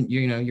same reason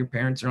your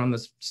parents are on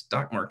the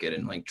stock market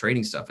and like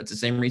trading stuff. It's the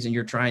same reason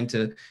you're trying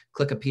to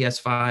click a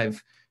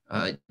PS5.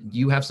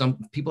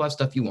 People have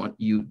stuff you want.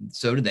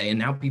 So do they. And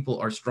now people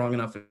are strong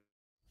enough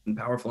and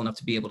powerful enough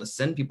to be able to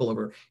send people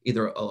over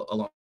either a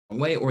long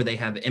way, or they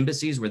have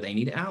embassies where they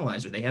need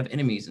allies, or they have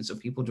enemies, and so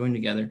people join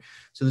together.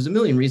 So there's a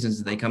million reasons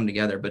that they come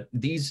together. But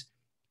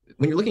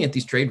when you're looking at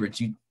these trade routes,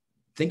 you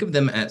think of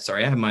them as,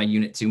 sorry, I have my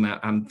Unit 2 map.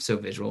 I'm so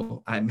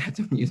visual. I have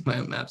to use my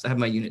own maps. I have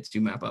my Unit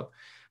 2 map up,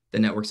 the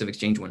networks of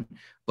exchange one.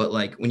 But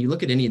like when you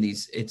look at any of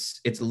these,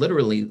 it's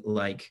literally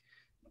like,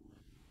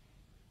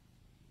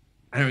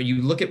 I don't know,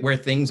 you look at where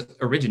things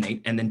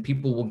originate and then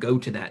people will go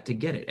to that to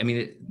get it. I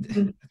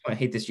mean, I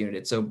hate this unit.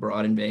 It's so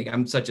broad and vague.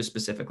 I'm such a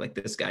specific, like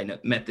this guy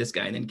met this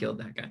guy and then killed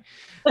that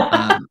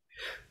guy.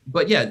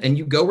 But yeah, and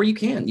you go where you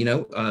can,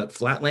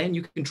 flat land,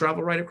 you can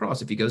travel right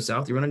across. If you go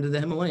south, you run into the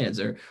Himalayas,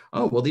 or,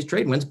 oh, well, these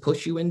trade winds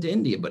push you into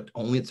India, but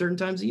only at certain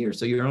times a year.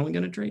 So you're only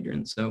going to trade here.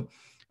 And so,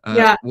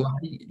 well,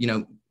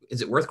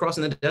 is it worth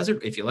crossing the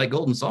desert? If you like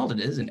gold and salt, it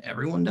is, and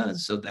everyone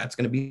does. So that's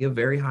going to be a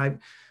very high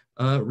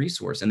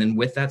resource. And then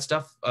with that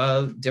stuff,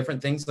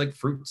 different things like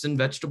fruits and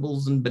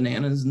vegetables and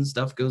bananas and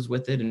stuff goes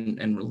with it,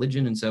 and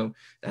religion. And so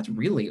that's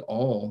really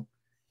all,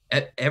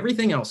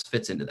 everything else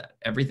fits into that.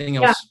 Everything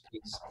else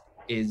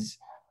it's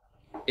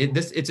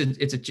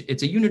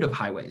a unit of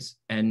highways.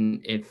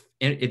 And if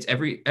it's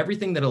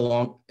everything that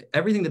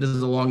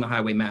is along the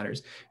highway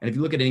matters. And if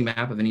you look at any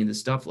map of any of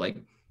this stuff, like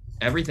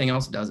everything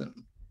else doesn't.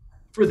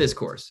 For this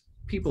course,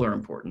 people are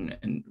important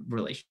and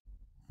relationships.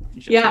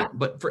 Yeah,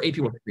 but for AP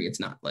World History, it's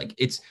not. Like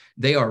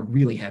they are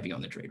really heavy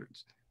on the trade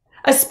routes.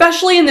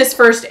 Especially in this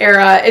first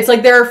era, it's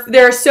like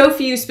there are so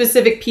few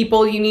specific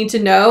people you need to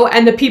know,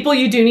 and the people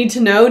you do need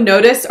to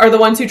notice are the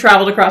ones who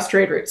traveled across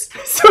trade routes.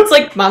 So it's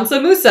like Mansa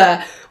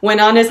Musa went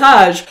on his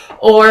Hajj,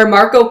 or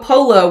Marco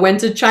Polo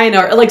went to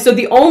China. So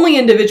the only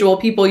individual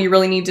people you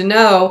really need to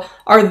know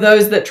are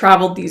those that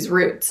traveled these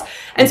routes.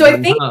 And so I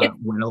think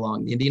went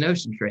along the Indian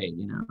Ocean trade,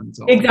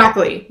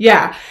 Exactly.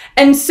 Yeah.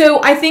 And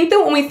so I think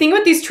that when we think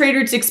about these trade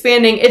routes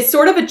expanding, it's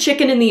sort of a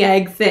chicken and the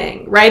egg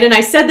thing, right? And I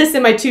said this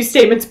in my 2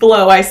 statements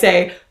below. I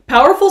say,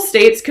 powerful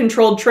states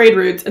controlled trade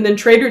routes, and then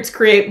trade routes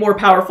create more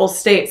powerful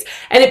states.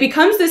 And it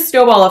becomes this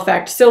snowball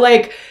effect. So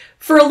like,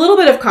 for a little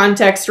bit of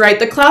context, right,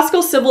 the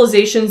classical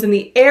civilizations in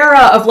the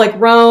era of like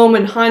Rome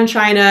and Han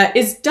China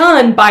is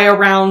done by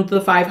around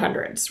the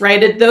 500s,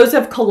 right? Those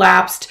have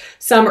collapsed,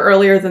 some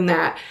earlier than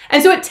that.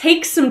 And so it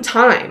takes some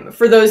time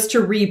for those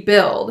to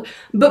rebuild.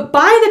 But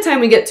by the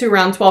time we get to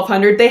around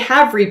 1200, they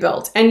have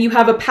rebuilt. And you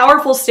have a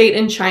powerful state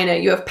in China.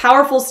 You have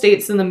powerful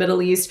states in the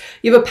Middle East.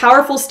 You have a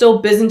powerful still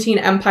Byzantine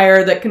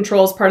Empire that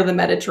controls part of the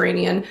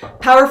Mediterranean,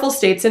 powerful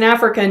states in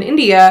Africa and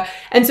India.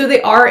 And so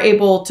they are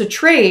able to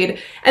trade.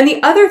 And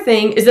the other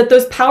thing is that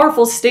those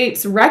powerful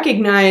states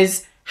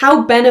recognize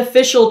how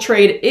beneficial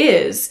trade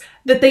is,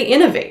 that they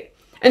innovate.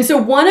 And so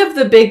one of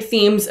the big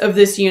themes of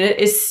this unit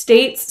is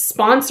states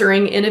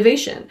sponsoring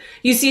innovation.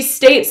 You see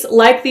states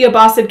like the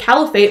Abbasid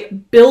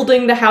Caliphate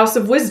building the House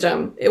of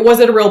Wisdom. Was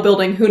it a real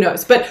building? Who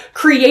knows? But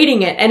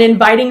creating it and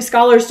inviting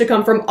scholars to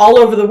come from all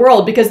over the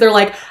world because they're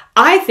like,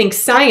 I think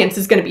science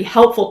is going to be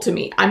helpful to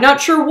me. I'm not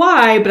sure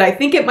why, but I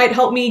think it might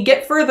help me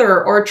get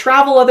further or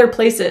travel other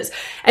places.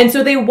 And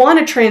so they want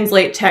to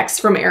translate texts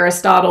from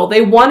Aristotle.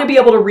 They want to be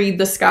able to read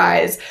the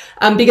skies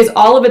because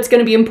all of it's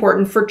going to be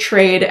important for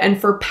trade and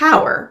for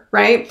power,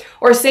 right?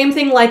 Or same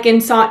thing like in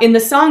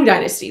the Song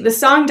Dynasty. The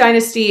Song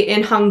Dynasty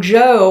in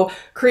Hangzhou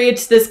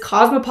creates this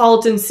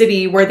cosmopolitan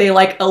city where they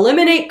like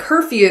eliminate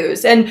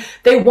curfews and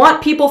they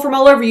want people from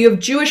all over. You have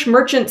Jewish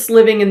merchants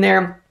living in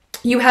there.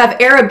 You have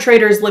Arab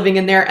traders living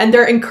in there, and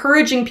they're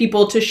encouraging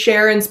people to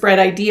share and spread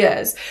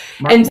ideas.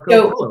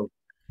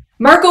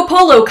 Marco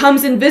Polo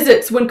comes and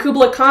visits when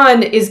Kublai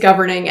Khan is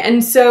governing.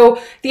 And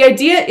so the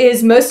idea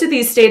is most of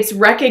these states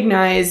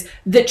recognize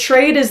that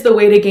trade is the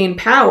way to gain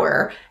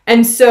power.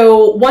 And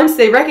so once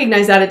they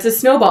recognize that, it's a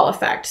snowball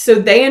effect. So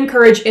they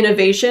encourage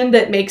innovation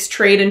that makes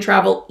trade and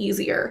travel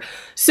easier.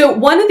 So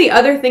one of the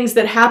other things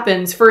that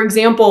happens, for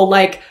example,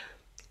 like,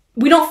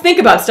 we don't think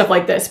about stuff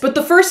like this, but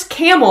the first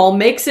camel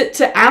makes it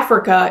to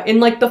Africa in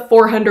like the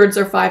 400s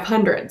or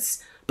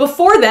 500s.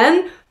 Before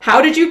then,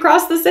 how did you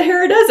cross the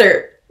Sahara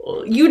Desert?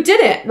 You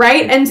didn't,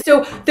 right? And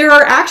so there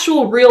are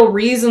actual real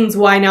reasons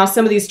why now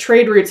some of these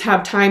trade routes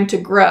have time to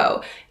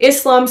grow.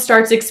 Islam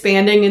starts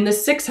expanding in the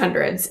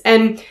 600s,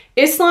 and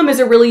Islam is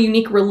a really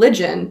unique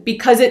religion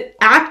because it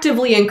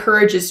actively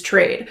encourages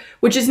trade,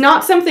 which is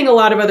not something a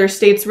lot of other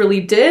states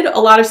really did. A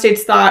lot of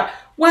states thought,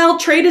 well,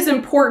 trade is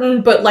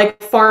important, but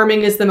like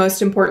farming is the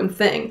most important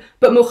thing.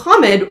 But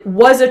Muhammad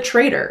was a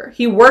trader.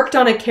 He worked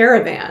on a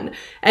caravan,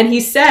 and he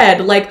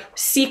said, like,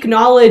 seek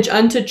knowledge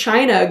unto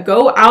China,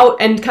 go out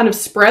and kind of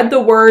spread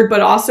the word,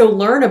 but also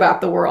learn about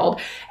the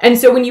world. And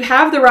so when you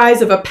have the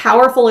rise of a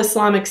powerful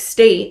Islamic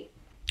state,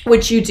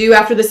 which you do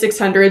after the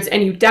 600s,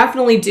 and you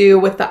definitely do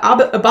with the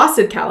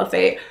Abbasid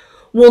Caliphate,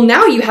 well,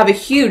 now you have a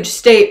huge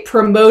state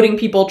promoting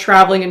people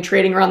traveling and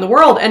trading around the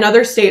world, and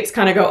other states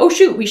kind of go, oh,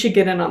 shoot, we should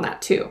get in on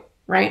that too,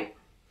 right?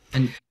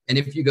 And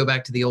if you go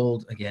back to the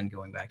old, again,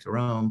 going back to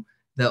Rome,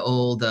 the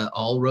old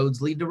all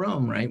roads lead to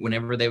Rome, right?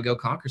 Whenever they would go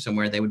conquer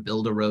somewhere, they would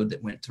build a road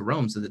that went to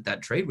Rome so that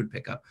that trade would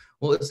pick up.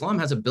 Well, Islam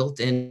has a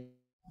built-in,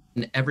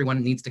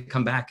 everyone needs to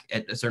come back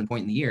at a certain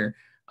point in the year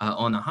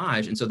on the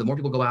Hajj. And so the more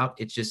people go out,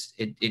 it's just,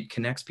 it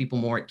connects people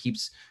more. It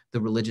keeps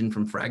the religion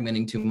from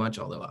fragmenting too much,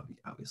 although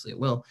obviously it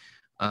will.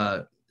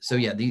 So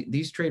yeah,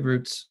 these trade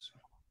routes,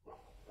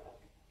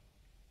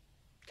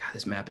 God,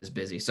 this map is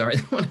busy. Sorry,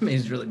 the one I made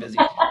is really busy.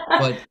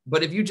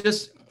 But if you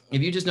just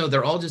know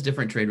they're all just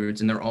different trade routes,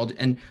 and they're all,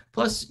 and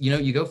plus, you know,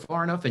 you go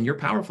far enough and you're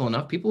powerful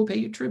enough, people will pay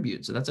you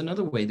tribute. So that's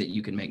another way that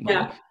you can make money.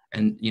 Yeah.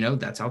 And you know,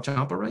 that's how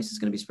champa rice is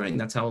going to be spreading.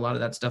 That's how a lot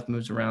of that stuff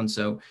moves around.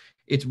 So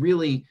it's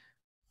really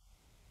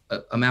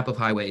a map of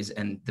highways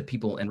and the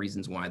people and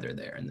reasons why they're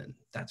there. And then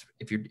that's,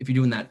 if you're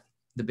doing that,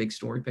 the big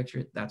story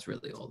picture, that's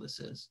really all this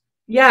is.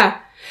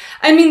 Yeah.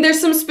 I mean, there's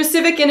some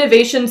specific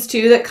innovations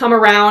too that come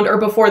around or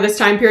before this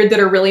time period that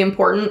are really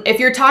important.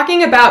 If you're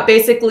talking about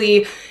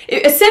basically,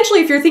 essentially,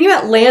 if you're thinking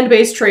about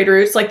land-based trade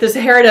routes like the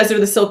Sahara Desert or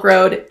the Silk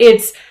Road,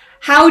 it's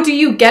how do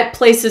you get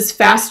places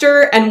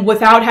faster and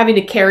without having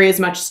to carry as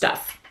much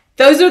stuff?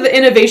 Those are the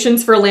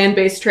innovations for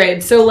land-based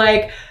trade. So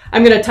like,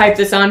 I'm going to type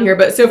this on here,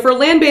 but so for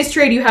land-based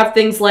trade, you have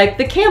things like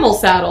the camel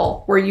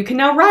saddle, where you can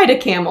now ride a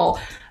camel.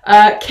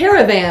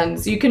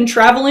 Caravans, you can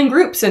travel in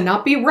groups and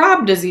not be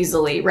robbed as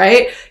easily,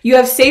 right? You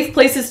have safe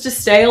places to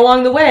stay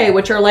along the way,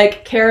 which are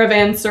like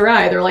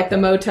caravanserai. They're like the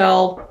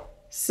Motel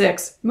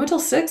 6,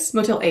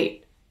 Motel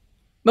 8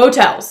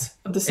 motels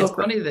of the Silk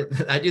Road. It's funny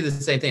that I do the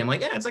same thing. I'm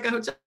like, yeah, it's like a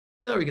hotel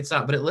where you can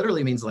stop, but it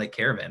literally means like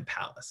caravan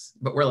palace.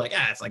 But we're like,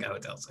 it's like a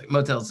hotel 6,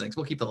 Motel 6.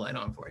 We'll keep the light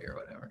on for you or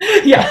whatever.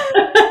 Yeah.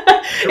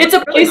 It's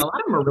a place. A lot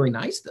of them are really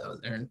nice though.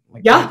 They're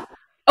like, yeah.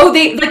 Oh,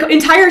 they like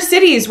entire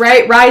cities,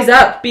 right, rise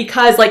up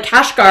because like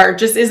Kashgar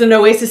just is an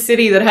oasis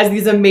city that has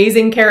these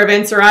amazing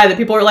caravanserai that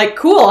people are like,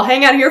 cool, I'll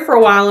hang out here for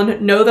a while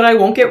and know that I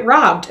won't get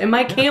robbed and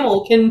my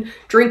camel can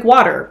drink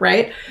water,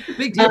 right?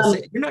 Big deal.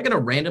 You're not going to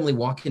randomly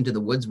walk into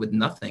the woods with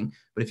nothing,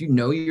 but if you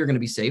know you're going to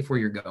be safe where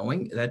you're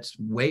going, that's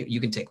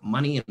you can take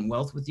money and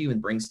wealth with you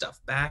and bring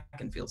stuff back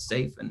and feel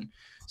safe. And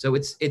so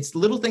it's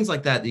little things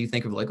like that you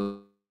think of like,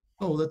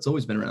 oh, that's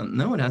always been around.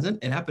 No, it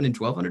hasn't. It happened in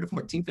 1200 to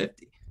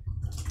 1450.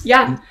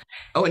 Yeah.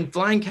 And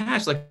flying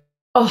cash, like,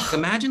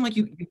 imagine like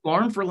you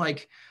farm for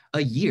like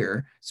a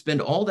year,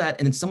 spend all that,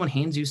 and then someone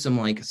hands you some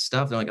like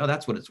stuff. They're like, oh,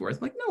 that's what it's worth.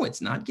 I'm like, no,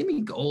 it's not. Give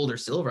me gold or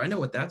silver. I know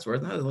what that's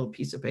worth. Not a little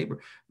piece of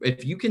paper.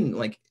 If you can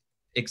like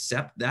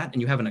accept that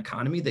and you have an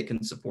economy that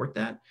can support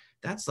that,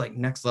 that's like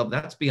next level.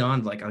 That's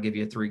beyond like, I'll give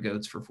you 3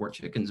 goats for 4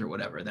 chickens or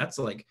whatever. That's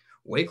like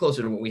way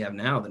closer to what we have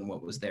now than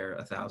what was there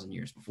 1,000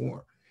 years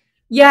before.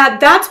 Yeah,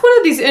 that's one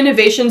of these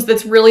innovations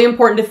that's really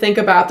important to think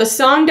about. The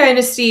Song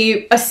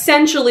Dynasty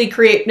essentially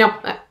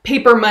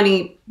paper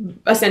money,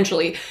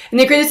 essentially. And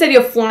they create this idea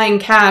of flying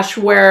cash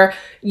where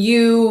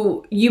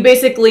you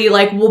basically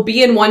like will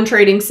be in one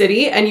trading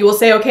city and you will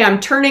say, okay,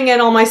 I'm turning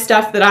in all my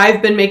stuff that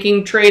I've been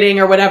making trading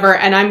or whatever,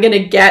 and I'm going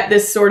to get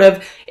this sort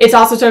of, it's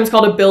also sometimes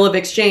called a bill of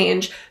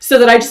exchange, so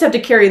that I just have to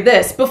carry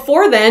this.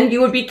 Before then, you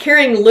would be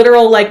carrying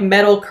literal like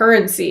metal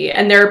currency.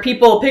 And there are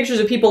pictures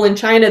of people in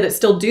China that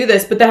still do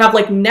this, but they have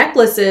like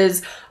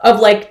necklaces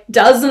of like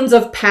dozens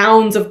of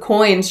pounds of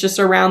coins just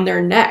around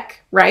their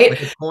neck, right?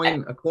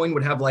 Like a coin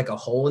would have like a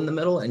hole in the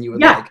middle and you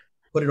would like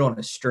put it on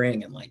a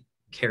string and like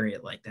carry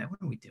it like that.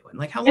 What are we doing?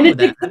 Like how long would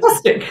that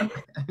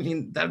I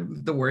mean, that's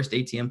the worst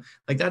ATM.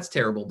 Like that's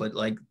terrible, but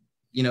like,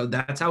 you know,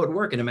 that's how it would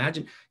work. And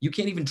imagine you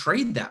can't even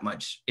trade that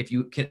much if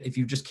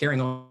you're just carrying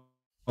all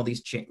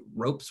these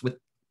ropes with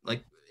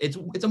like,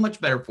 it's a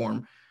much better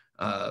form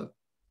of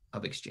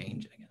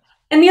exchange, I guess.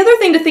 And the other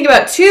thing to think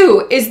about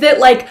too is that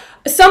like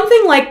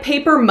something like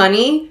paper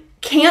money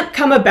can't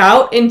come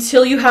about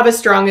until you have a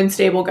strong and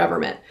stable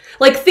government.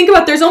 Like think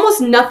about, there's almost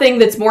nothing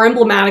that's more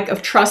emblematic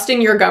of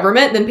trusting your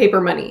government than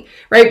paper money,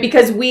 right?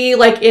 Because we,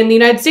 like in the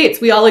United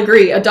States, we all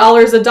agree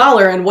 $1 is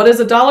 $1. And what is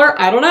 $1?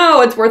 I don't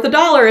know. It's worth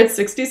 $1. It's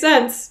 60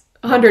 cents,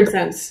 100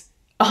 cents,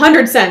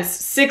 100 cents,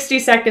 60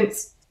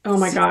 seconds. Oh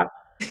my God.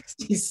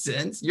 60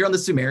 cents? You're on the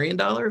Sumerian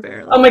dollar,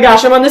 apparently. Oh my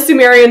gosh, I'm on the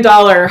Sumerian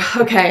dollar.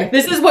 Okay,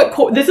 this is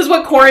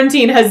what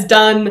quarantine has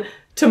done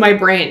to my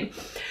brain.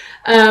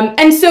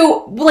 And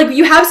so, like,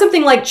 you have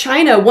something like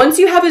China. Once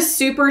you have a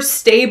super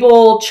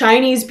stable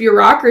Chinese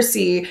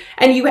bureaucracy,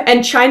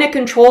 and China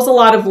controls a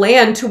lot of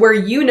land to where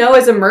you know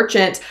as a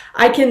merchant,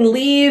 I can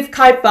leave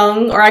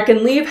Kaifeng or I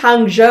can leave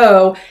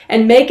Hangzhou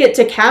and make it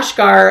to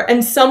Kashgar,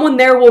 and someone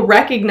there will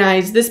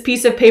recognize this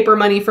piece of paper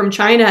money from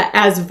China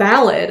as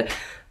valid.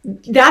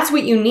 That's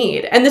what you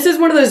need. And this is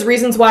one of those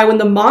reasons why when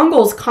the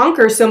Mongols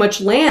conquer so much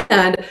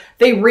land,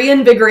 they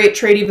reinvigorate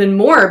trade even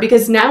more,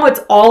 because now it's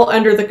all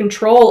under the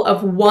control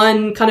of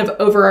one kind of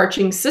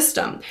overarching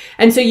system.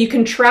 And so you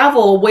can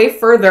travel way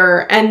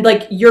further, and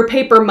like your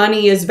paper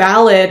money is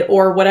valid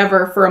or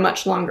whatever for a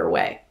much longer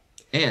way.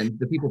 And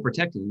the people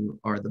protecting you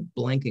are the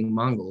blanking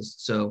Mongols.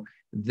 So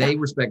they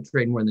respect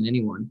trade more than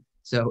anyone.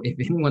 So if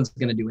anyone's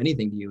going to do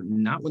anything to you,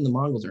 not when the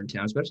Mongols are in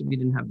town, especially if you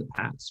didn't have the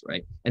pass,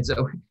 right? And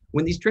so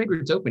when these trade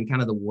routes open,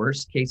 kind of the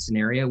worst case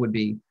scenario would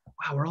be,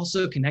 wow, we're all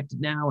so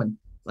connected now. And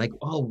like,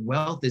 all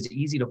wealth is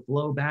easy to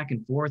flow back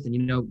and forth. And,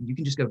 you know, you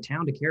can just go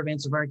town to caravan,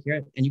 survive,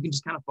 and you can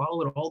just kind of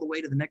follow it all the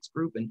way to the next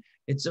group. And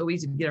it's so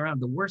easy to get around.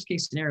 The worst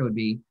case scenario would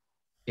be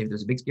if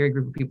there's a big, scary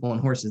group of people on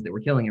horses that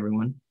were killing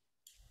everyone,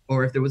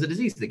 or if there was a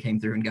disease that came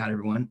through and got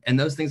everyone. And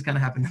those things kind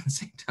of happen at the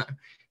same time.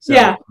 So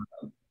yeah.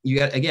 You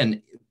got,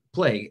 again,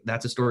 plague,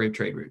 that's a story of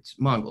trade routes.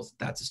 Mongols,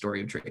 that's a story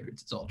of trade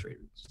routes. It's all trade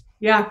routes.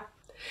 Yeah.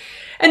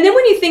 And then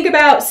when you think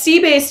about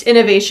sea-based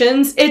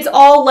innovations, it's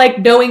all like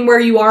knowing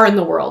where you are in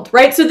the world,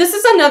 right? So this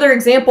is another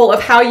example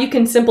of how you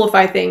can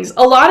simplify things.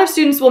 A lot of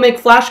students will make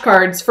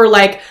flashcards for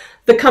like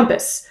the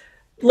compass,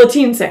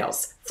 lateen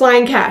sails,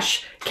 flying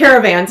cash,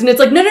 caravans. And it's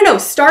like, no,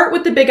 start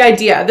with the big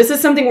idea. This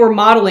is something we're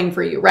modeling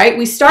for you, right?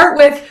 We start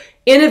with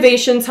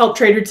innovations help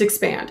trade routes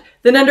expand.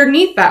 Then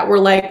underneath that, we're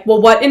like,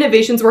 well, what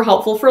innovations were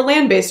helpful for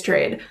land-based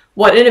trade?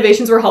 What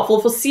innovations were helpful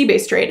for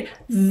sea-based trade?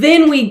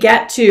 Then we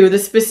get to the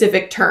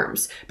specific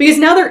terms, because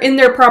now they're in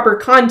their proper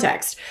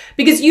context.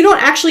 Because you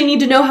don't actually need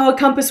to know how a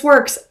compass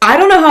works. I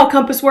don't know how a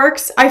compass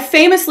works. I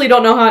famously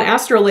don't know how an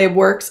astrolabe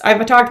works.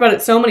 I've talked about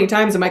it so many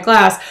times in my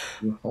class.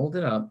 You hold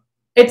it up.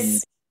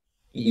 It's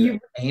you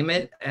aim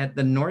it at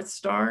the North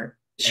Star.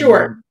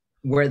 Sure.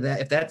 Where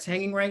that, if that's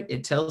hanging right,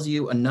 it tells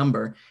you a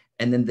number.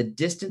 And then the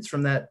distance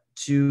from that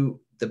to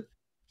the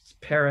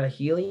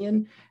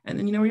perihelion, and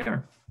then you know where you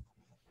are.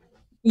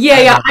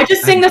 Yeah. I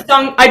just sing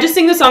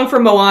the song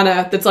from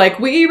Moana that's like,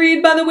 we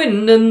read by the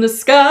wind in the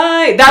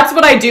sky. That's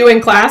what I do in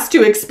class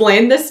to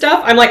explain this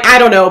stuff. I'm like, I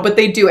don't know, but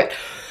they do it.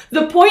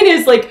 The point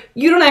is, like,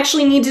 you don't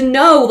actually need to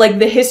know, like,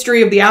 the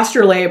history of the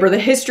astrolabe or the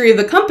history of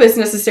the compass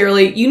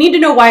necessarily. You need to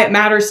know why it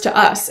matters to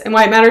us. And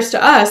why it matters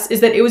to us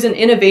is that it was an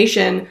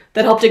innovation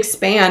that helped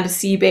expand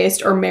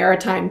sea-based or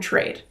maritime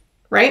trade,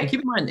 right? And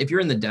keep in mind, if you're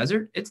in the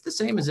desert, it's the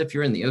same as if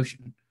you're in the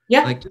ocean.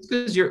 Yeah. Like, just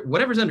because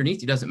whatever's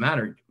underneath you doesn't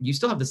matter. You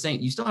still have the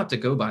same, you still have to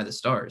go by the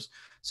stars.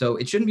 So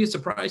it shouldn't be a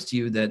surprise to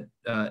you that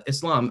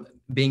Islam,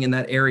 being in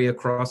that area,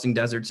 crossing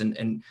deserts,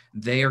 and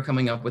they are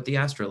coming up with the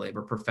astrolabe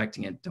or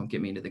perfecting it. Don't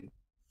get me into the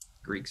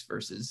Greeks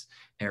versus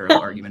Arab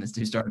argument as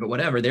to start, but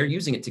whatever, they're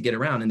using it to get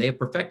around, and they have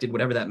perfected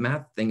whatever that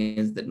math thing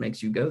is that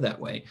makes you go that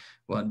way.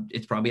 Well,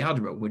 it's probably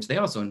algebra, which they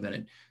also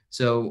invented.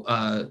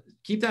 So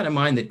keep that in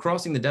mind, that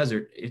crossing the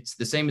desert, it's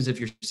the same as if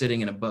you're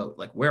sitting in a boat.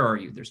 Like, where are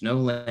you? There's no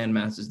land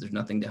masses. There's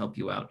nothing to help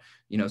you out.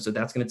 You know, so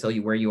that's going to tell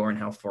you where you are and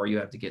how far you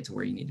have to get to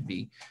where you need to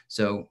be.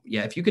 So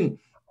yeah, if you can,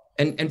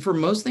 and for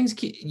most things,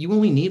 you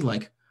only need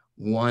like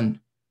one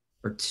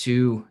or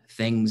two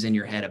things in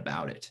your head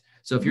about it.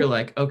 So if you're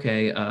like,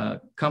 okay,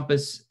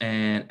 compass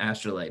and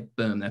astrolabe,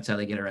 boom, that's how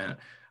they get around.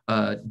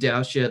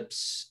 Dow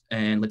ships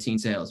and lateen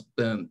sails,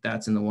 boom,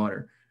 that's in the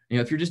water. You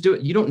know, if you're just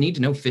doing, you don't need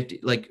to know 50,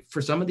 like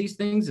for some of these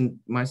things in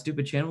my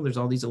stupid channel, there's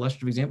all these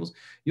illustrative examples.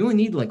 You only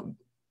need like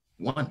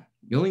one.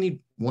 You only need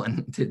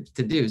one to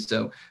do.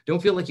 So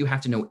don't feel like you have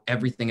to know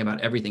everything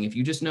about everything. If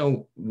you just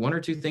know one or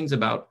two things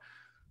about,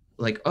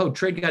 like, oh,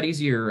 trade got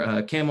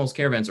easier, camels,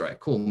 caravans, all right,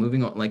 cool,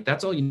 moving on. Like,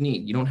 that's all you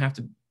need. You don't have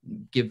to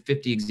give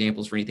 50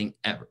 examples for anything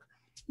ever.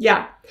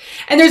 Yeah.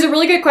 And there's a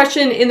really good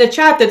question in the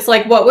chat that's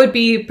like, what would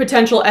be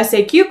potential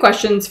SAQ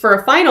questions for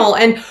a final?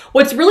 And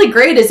what's really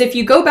great is if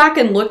you go back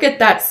and look at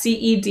that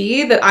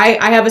CED, that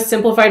I have a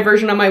simplified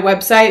version on my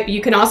website.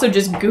 You can also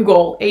just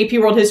Google AP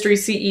World History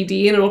CED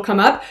and it'll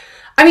come up.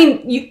 I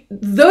mean,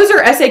 those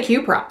are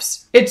SAQ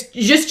prompts. It's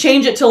just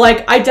change it to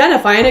like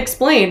identify and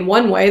explain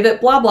one way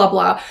that blah, blah,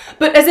 blah.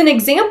 But as an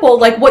example,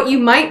 like what you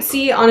might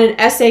see on an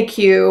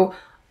SAQ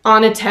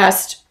on a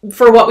test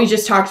for what we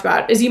just talked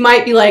about is you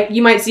might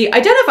see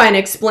identify and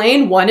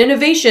explain one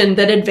innovation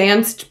that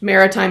advanced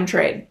maritime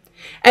trade.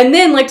 And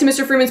then, like to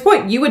Mr. Freeman's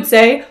point, you would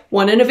say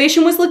one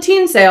innovation was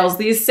lateen sails.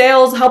 These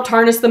sails helped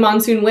harness the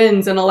monsoon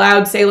winds and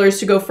allowed sailors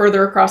to go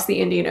further across the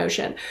Indian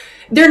Ocean.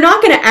 They're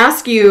not going to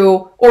ask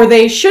you, or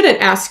they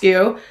shouldn't ask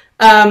you,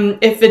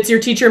 if it's your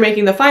teacher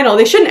making the final,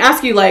 they shouldn't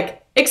ask you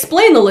like,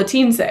 explain the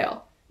lateen sail.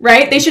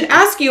 Right? They should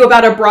ask you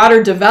about a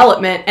broader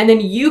development and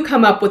then you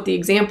come up with the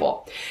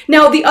example.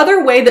 Now, the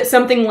other way that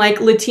something like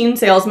lateen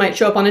sails might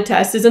show up on a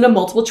test is in a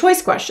multiple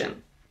choice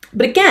question.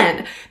 But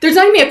again, there's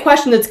not going to be a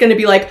question that's going to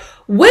be like,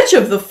 which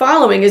of the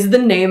following is the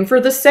name for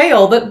the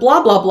sail that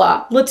blah, blah,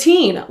 blah,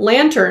 lateen,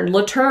 lantern,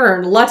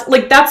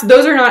 latern,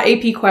 those are not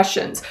AP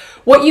questions.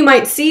 What you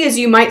might see is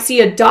you might see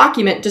a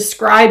document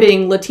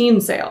describing lateen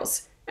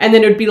sails. And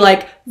then it would be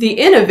like, the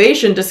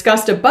innovation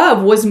discussed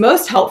above was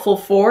most helpful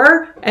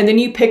for, and then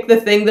you pick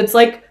the thing that's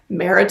like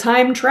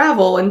maritime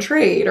travel and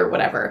trade or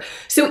whatever.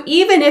 So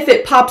even if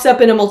it pops up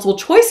in a multiple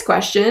choice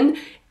question,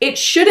 it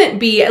shouldn't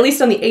be, at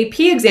least on the AP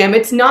exam,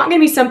 it's not going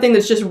to be something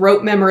that's just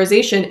rote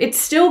memorization. It's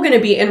still going to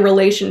be in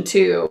relation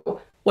to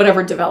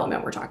whatever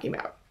development we're talking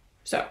about.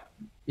 So.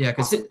 Yeah,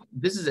 because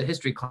this is a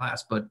history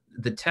class, but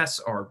the tests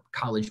are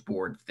College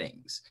Board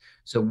things.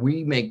 So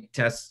we make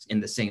tests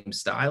in the same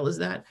style as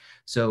that.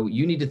 So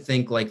you need to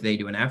think like they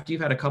do. And after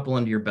you've had a couple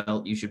under your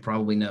belt, you should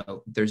probably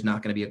know there's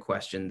not going to be a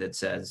question that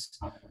says,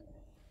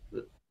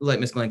 like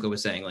Ms. Glenko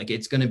was saying, like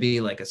it's going to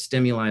be like a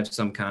stimuli of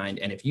some kind.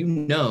 And if you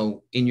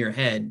know in your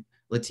head,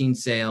 lateen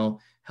sail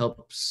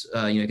helps,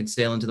 you can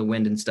sail into the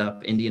wind and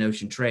stuff, Indian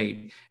Ocean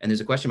trade. And there's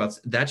a question about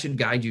that should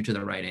guide you to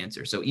the right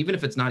answer. So even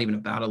if it's not even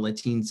about a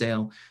lateen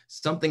sail,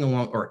 something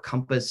along, or a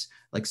compass,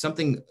 like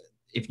something,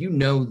 if you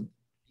know,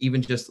 even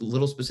just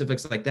little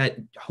specifics like that,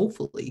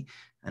 hopefully,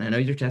 and I know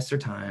your tests are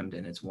timed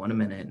and it's 1 a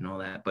minute and all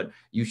that, but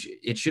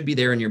it should be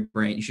there in your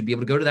brain. You should be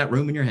able to go to that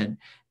room in your head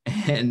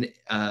and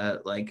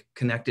like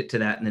connect it to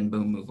that and then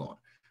boom, move on.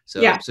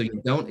 So, yeah. So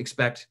you don't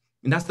expect,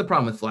 and that's the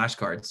problem with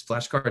flashcards.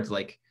 Flashcards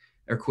like,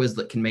 or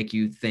Quizlet can make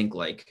you think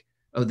like,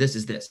 oh, this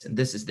is this and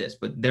this is this,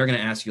 but they're going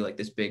to ask you like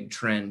this big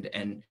trend.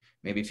 And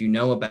maybe if you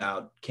know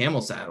about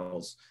camel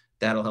saddles,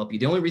 that'll help you.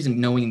 The only reason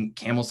knowing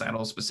camel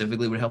saddles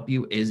specifically would help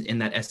you is in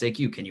that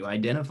SAQ. Can you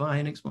identify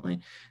and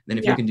explain? Then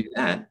if you can do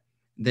that,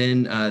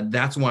 then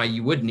that's why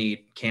you would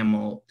need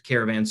camel,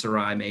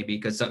 caravanserai maybe,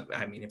 because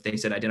if they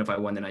said identify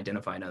one, then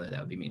identify another, that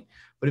would be mean.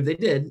 But if they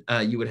did,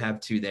 you would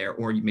have two there,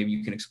 or maybe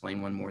you can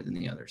explain one more than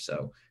the other.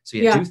 So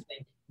yeah.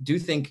 Do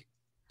think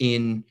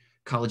in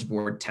College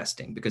Board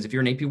testing, because if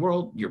you're in AP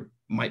World, you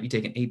might be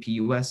taking AP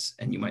US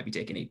and you might be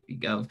taking AP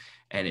Gov,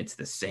 and it's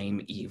the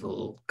same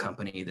evil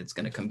company that's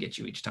going to come get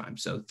you each time.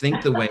 So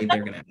think the way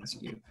they're going to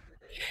ask you.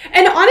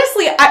 And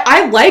honestly,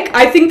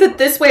 I think that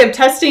this way of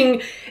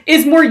testing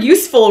is more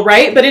useful,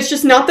 right? But it's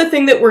just not the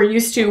thing that we're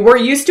used to. We're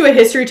used to a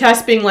history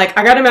test being like,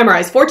 I got to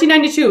memorize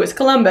 1492 is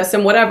Columbus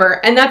and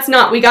whatever. And that's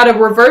not, we got to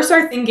reverse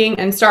our thinking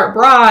and start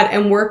broad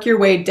and work your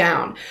way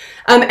down.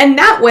 And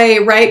that way,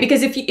 right?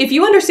 Because if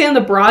you understand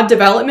the broad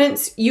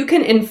developments, you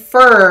can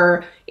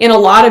infer in a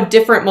lot of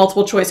different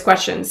multiple choice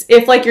questions.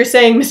 If, like you're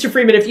saying, Mr.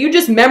 Freeman, if you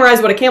just memorize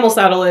what a camel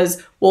saddle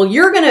is, well,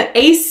 you're going to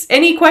ace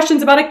any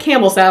questions about a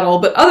camel saddle,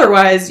 but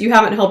otherwise you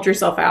haven't helped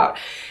yourself out.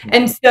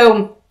 And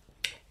so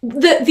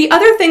the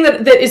other thing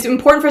that is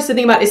important for us to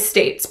think about is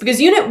states,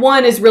 because Unit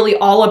 1 is really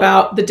all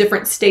about the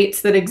different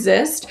states that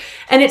exist.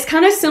 And it's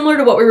kind of similar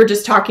to what we were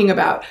just talking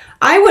about.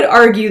 I would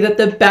argue that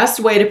the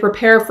best way to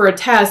prepare for a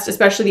test,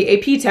 especially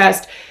the AP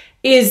test,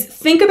 is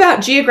think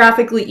about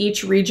geographically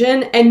each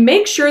region and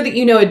make sure that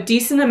you know a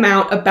decent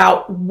amount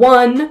about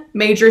one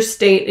major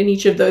state in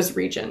each of those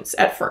regions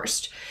at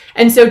first.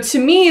 And so to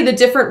me, the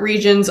different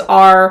regions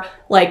are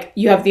like,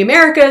 you have the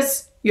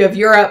Americas, you have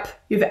Europe,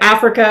 you have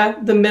Africa,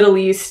 the Middle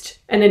East,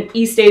 and then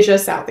East Asia,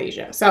 South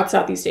Asia,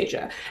 Southeast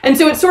Asia. And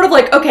so it's sort of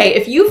like, okay,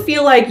 if you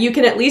feel like you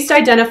can at least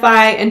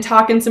identify and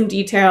talk in some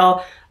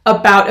detail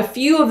about a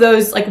few of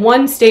those, like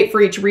one state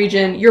for each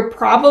region, you're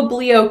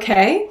probably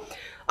okay.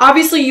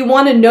 Obviously, you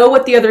want to know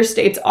what the other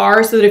states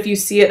are so that if you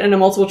see it in a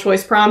multiple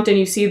choice prompt and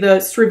you see the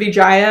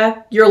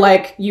Srivijaya, you're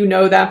like, you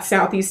know that's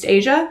Southeast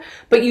Asia,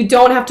 but you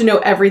don't have to know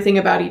everything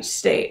about each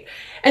state.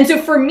 And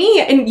so for me,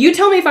 and you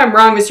tell me if I'm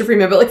wrong, Mr.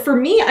 Freeman, but like for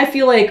me, I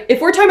feel like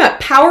if we're talking about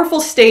powerful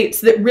states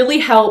that really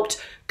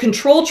helped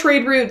control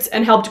trade routes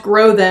and helped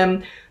grow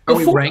them. Are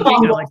we ranking?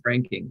 I like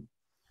ranking.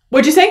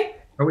 What'd you say?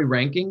 Are we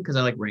ranking? Because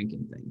I like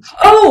ranking things.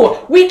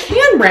 Oh, we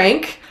can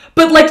rank.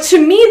 But like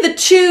to me,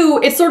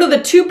 it's sort of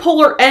the two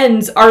polar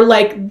ends are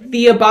like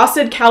the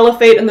Abbasid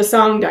Caliphate and the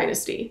Song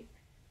Dynasty,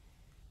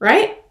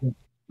 right?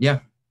 Yeah.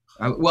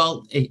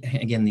 Well,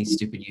 again, these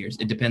stupid years,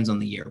 it depends on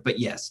the year, but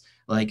yes,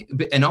 like,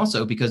 and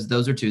also because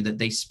those are two that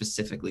they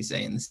specifically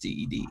say in the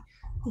CED.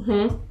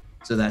 Mm-hmm.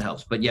 So that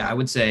helps. But yeah, I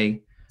would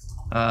say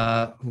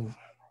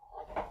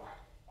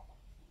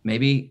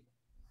maybe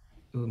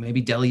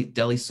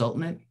Delhi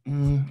Sultanate.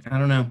 I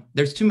don't know.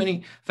 There's too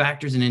many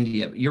factors in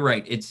India. You're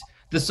right.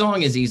 The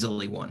song is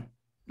easily one.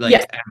 Like,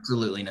 yes.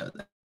 Absolutely know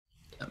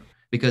that.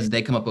 Because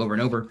they come up over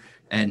and over,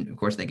 and of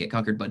course they get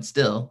conquered, but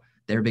still,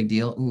 they're a big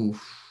deal. Ooh,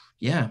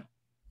 yeah.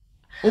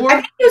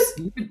 Or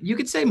you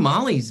could say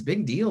Mali's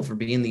big deal for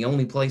being the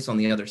only place on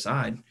the other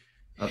side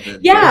of the.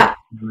 Yeah,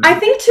 I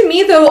think to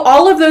me, though,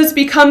 all of those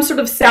become sort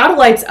of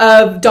satellites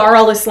of Dar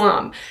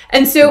al-Islam.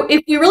 And so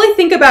if you really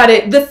think about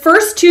it, the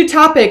first two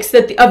topics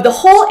of the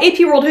whole AP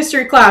World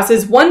History class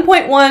is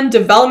 1.1,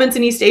 developments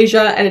in East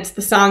Asia, and it's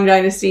the Song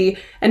Dynasty.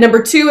 And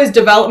number 2 is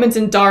developments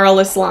in Dar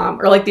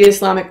al-Islam, or like the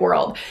Islamic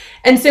world.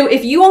 And so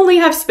if you only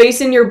have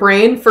space in your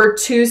brain for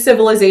 2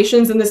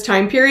 civilizations in this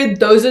time period,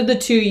 those are the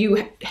 2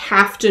 you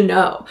have to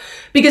know.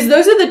 Because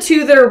those are the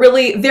 2 that are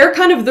really, they're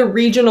kind of the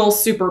regional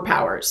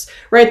superpowers,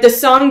 right? The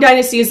Song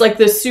Dynasty is like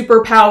the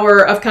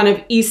superpower of kind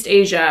of East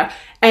Asia.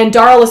 And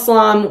Dar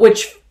al-Islam,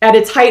 which at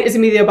its height is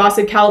going to be the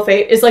Abbasid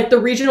Caliphate, is like the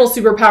regional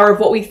superpower of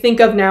what we think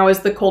of now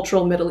as the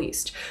cultural Middle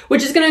East,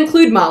 which is going to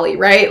include Mali,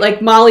 right?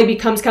 Like Mali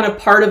becomes kind of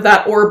part of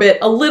that orbit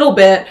a little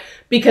bit,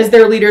 because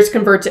their leaders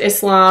convert to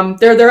Islam.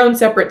 They're their own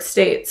separate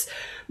states.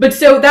 But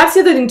so that's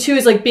the other thing too,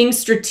 is like being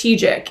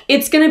strategic.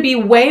 It's going to be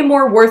way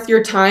more worth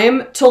your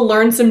time to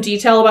learn some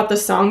detail about the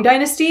Song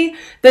dynasty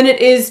than it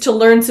is to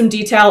learn some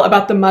detail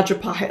about the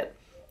Majapahit,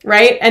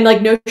 right? And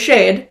like no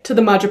shade to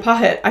the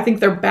Majapahit. I think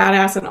they're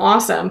badass and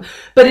awesome.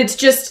 But it's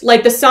just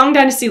like the Song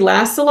dynasty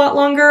lasts a lot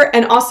longer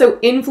and also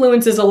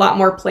influences a lot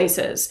more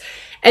places.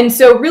 And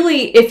so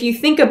really, if you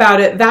think about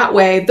it that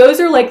way, those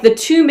are like the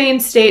two main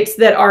states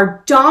that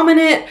are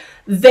dominant.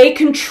 They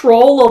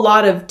control a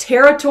lot of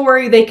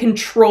territory. They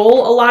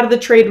control a lot of the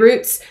trade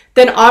routes.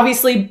 Then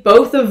obviously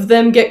both of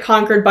them get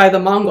conquered by the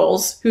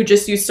Mongols, who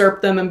just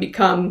usurp them and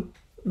become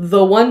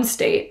the one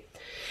state.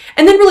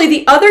 And then really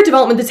the other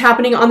development that's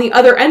happening on the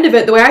other end of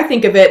it, the way I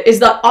think of it, is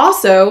that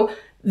also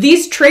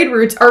these trade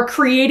routes are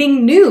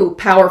creating new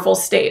powerful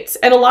states.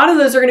 And a lot of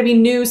those are going to be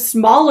new,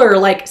 smaller,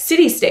 like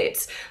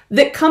city-states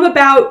that come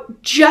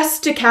about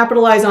just to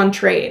capitalize on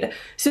trade.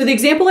 So the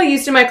example I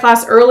used in my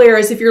class earlier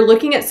is if you're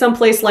looking at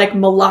someplace like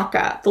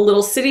Malacca, the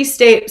little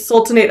city-state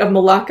sultanate of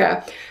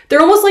Malacca, they're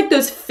almost like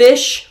those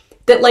fish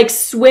that like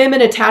swim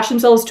and attach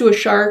themselves to a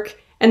shark.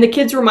 And the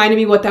kids reminded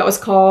me what that was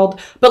called.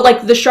 But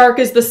like the shark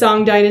is the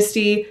Song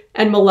dynasty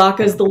and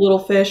Malacca is the little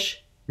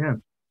fish. Yeah.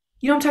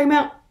 You know what I'm talking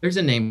about? There's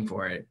a name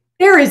for it.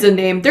 There is a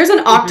name. There's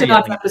an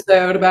Octonauts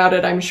episode about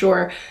it, I'm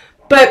sure.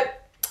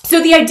 But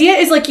so the idea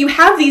is like you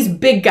have these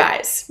big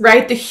guys,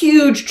 right? The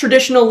huge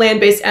traditional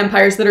land-based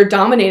empires that are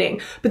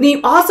dominating. But then you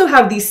also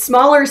have these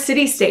smaller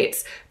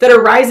city-states that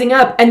are rising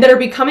up and that are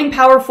becoming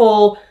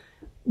powerful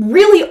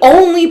really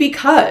only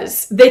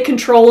because they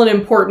control an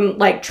important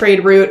like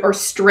trade route or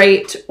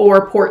strait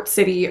or port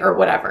city or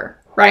whatever,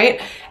 right?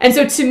 And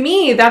so to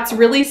me, that's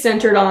really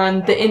centered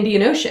on the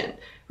Indian Ocean,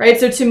 right?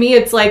 So to me,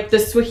 it's like the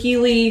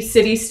Swahili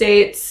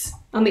city-states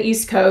on the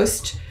East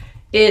Coast.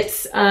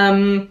 It's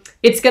going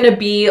to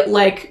be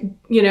like,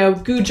 you know,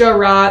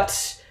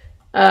 Gujarat,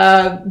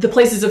 the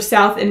places of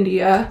South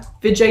India,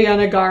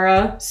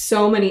 Vijayanagara,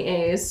 so many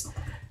A's.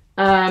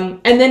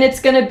 And then it's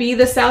going to be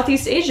the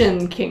Southeast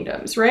Asian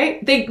kingdoms,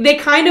 right? They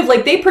kind of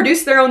like, they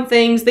produce their own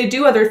things, they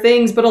do other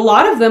things, but a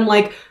lot of them,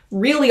 like,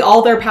 really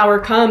all their power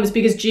comes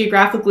because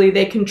geographically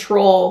they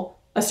control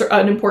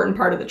an important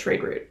part of the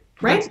trade route,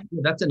 right?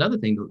 That's another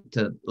thing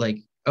to like,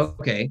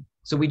 okay,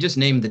 so we just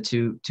named the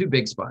two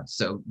big spots.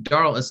 So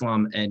Dar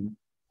al-Islam and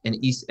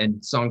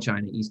Song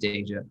China, East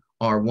Asia,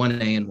 are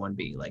 1A and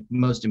 1B, like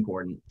most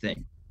important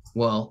thing.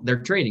 Well, they're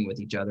trading with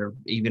each other,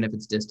 even if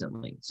it's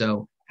distantly.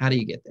 So how do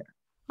you get there?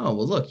 Oh,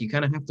 well, look, you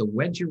kind of have to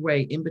wedge your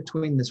way in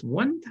between this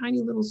one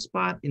tiny little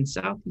spot in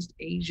Southeast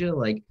Asia,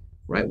 like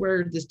right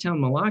where this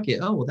town Malacca.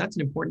 Oh, well, that's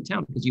an important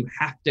town because you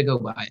have to go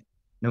by it.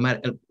 No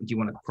matter, do you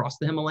want to cross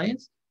the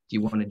Himalayas? Do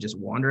you want to just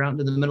wander out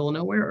into the middle of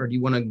nowhere? Or do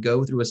you want to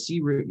go through a sea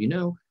route? You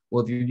know,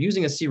 well, if you're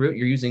using a sea route,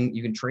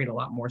 you can trade a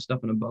lot more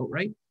stuff in a boat,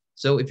 right?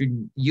 So if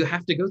you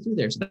have to go through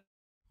there. So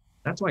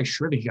that's why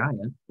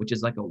Srivijaya, which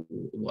is like a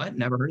what?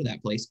 Never heard of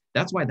that place.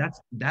 That's why that's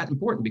that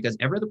important, because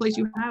every other place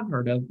you have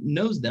heard of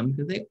knows them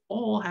because they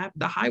all have,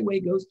 the highway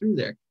goes through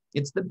there.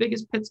 It's the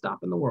biggest pit stop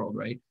in the world,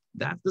 right?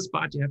 That's the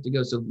spot you have to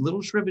go. So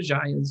little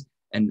Srivijayas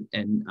and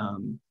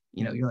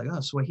you know, you're like, oh,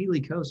 Swahili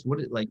coast, what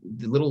is like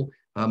the little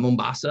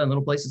Mombasa and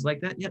little places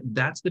like that. Yeah,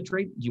 that's the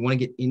trade. You want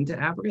to get into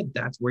Africa?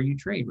 That's where you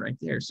trade right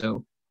there.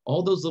 So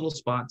all those little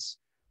spots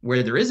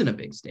where there isn't a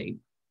big state,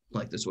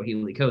 like the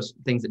Swahili coast,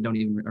 things that don't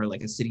even, or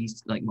like a city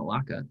like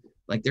Malacca,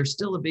 like there's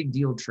still a big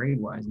deal trade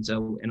wise. And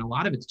so, and a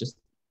lot of it's just,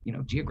 you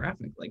know,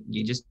 geographic, like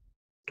you just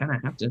kind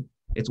of have to,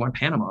 it's why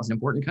Panama is an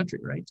important country,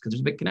 right? Because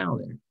there's a big canal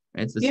there.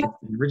 Right? It's the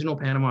original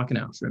Panama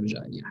Canal,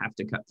 Srivijaya. You have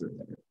to cut through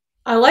there.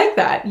 I like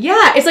that.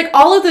 Yeah, it's like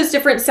all of those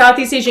different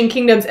Southeast Asian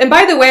kingdoms. And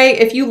by the way,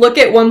 if you look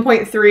at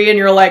 1.3 and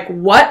you're like,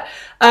 what?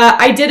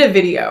 I did a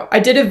video.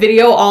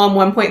 All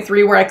on 1.3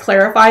 where I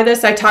clarify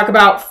this. I talk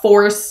about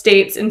 4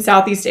 states in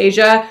Southeast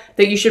Asia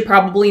that you should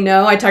probably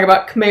know. I talk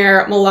about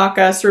Khmer,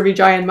 Malacca,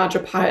 Srivijaya, and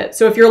Majapahit.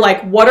 So if you're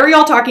like, what are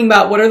y'all talking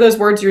about? What are those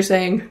words you're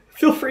saying?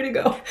 Feel free to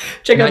go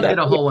check out that. I did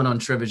a whole one on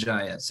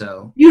Srivijaya,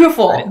 so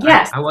beautiful.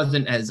 Yes, I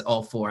wasn't as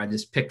all 4. I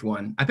just picked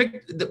one. I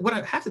picked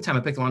half the time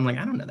I picked one. I'm like,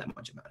 I don't know that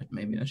much about it.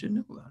 Maybe I should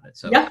know about it.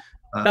 So yeah,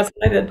 that's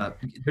what I did.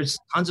 There's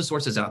tons of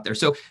sources out there.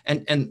 So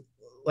and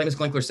like Ms.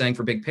 Glinkler's saying,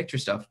 for big picture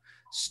stuff,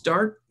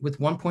 start with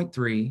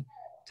 1.3.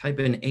 Type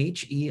in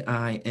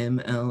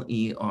HEIMLER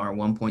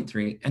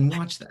 1.3 and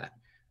watch that.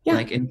 Yeah.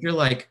 Like, and if you're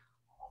like,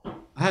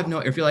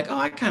 if you're like, oh,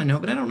 I kind of know,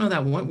 but I don't know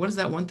that one. What is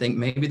that one thing?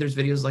 Maybe there's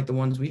videos like the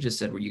ones we just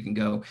said where you can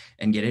go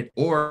and get it.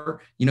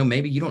 Or, you know,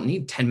 maybe you don't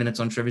need 10 minutes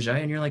on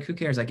Srivijaya and you're like, who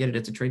cares? I get it.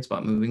 It's a trade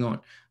spot, moving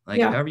on.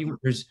 Like however you,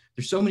 there's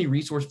so many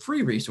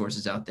free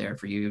resources out there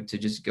for you to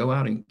just go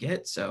out and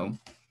get. So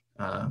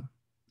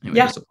anyway,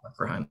 just a plug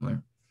for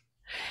Heimler.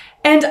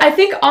 And I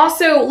think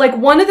also, like,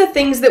 one of the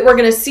things that we're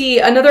going to see,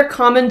 another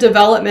common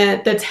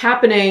development that's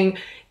happening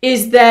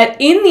is that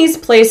in these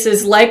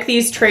places like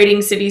these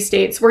trading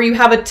city-states where you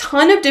have a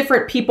ton of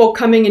different people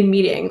coming and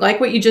meeting, like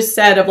what you just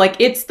said of like,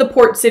 it's the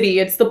port city,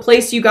 it's the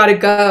place you got to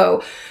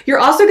go, you're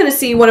also going to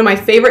see one of my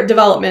favorite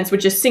developments,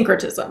 which is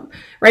syncretism,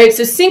 right?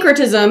 So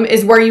syncretism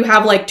is where you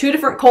have like two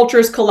different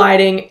cultures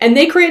colliding and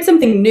they create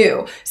something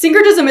new.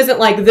 Syncretism isn't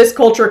like this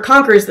culture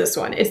conquers this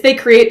one. It's they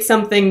create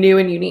something new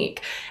and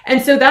unique.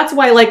 And so that's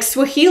why like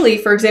Swahili,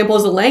 for example,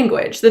 is a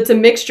language that's a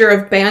mixture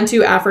of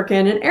Bantu,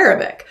 African, and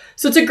Arabic.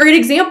 So it's a great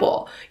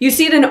example. You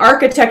see it in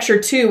architecture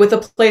too, with a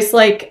place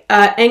like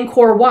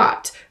Angkor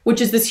Wat,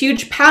 which is this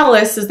huge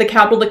palace, is the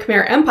capital of the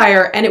Khmer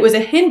Empire, and it was a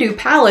Hindu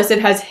palace.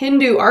 It has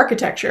Hindu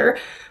architecture.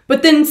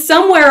 But then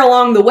somewhere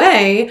along the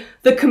way,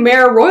 the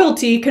Khmer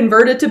royalty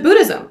converted to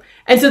Buddhism.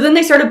 And so then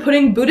they started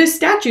putting Buddhist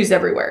statues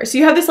everywhere. So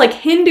you have this like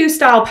Hindu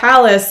style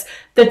palace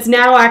that's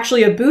now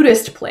actually a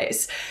Buddhist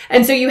place.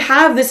 And so you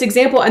have this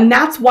example, and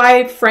that's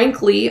why,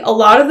 frankly, a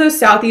lot of those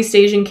Southeast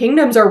Asian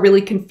kingdoms are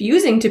really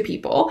confusing to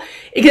people,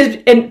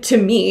 and to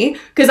me,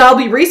 because I'll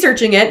be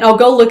researching it and I'll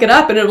go look it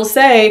up and it'll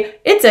say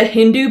it's a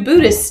Hindu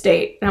Buddhist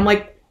state. And I'm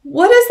like,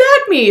 what does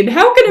that mean?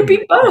 How can it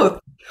be both?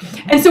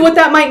 And so what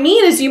that might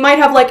mean is you might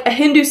have like a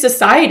Hindu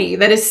society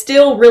that is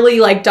still really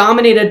like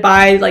dominated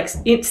by like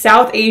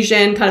South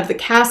Asian, kind of the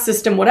caste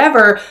system,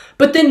 whatever.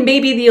 But then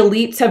maybe the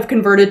elites have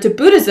converted to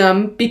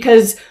Buddhism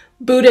because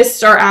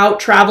Buddhists are out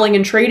traveling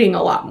and trading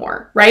a lot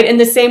more, right? In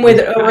the same way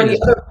that over in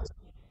the other.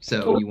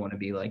 So you want to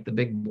be like the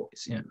big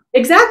boys, yeah.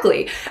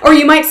 Exactly. Or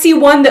you might see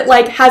one that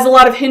like has a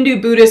lot of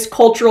Hindu, Buddhist,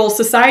 cultural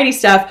society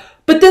stuff,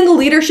 but then the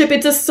leadership,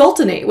 it's a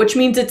sultanate, which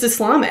means it's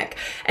Islamic.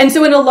 And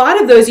so in a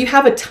lot of those, you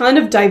have a ton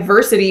of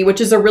diversity,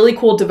 which is a really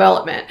cool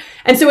development.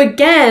 And so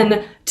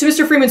again, to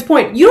Mr. Freeman's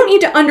point, you don't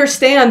need to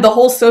understand the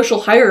whole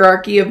social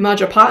hierarchy of the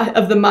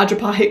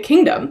Majapahit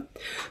kingdom.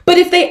 But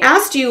if they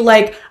asked you,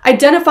 like,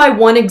 identify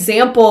one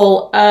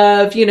example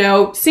of, you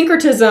know,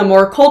 syncretism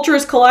or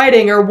cultures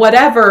colliding or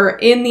whatever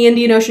in the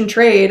Indian Ocean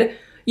trade,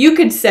 you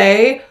could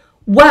say,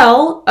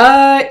 well,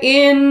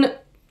 in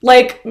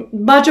like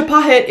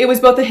Majapahit, it was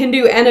both a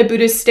Hindu and a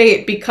Buddhist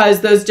state because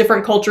those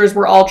different cultures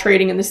were all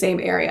trading in the same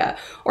area.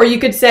 Or you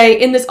could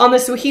say on the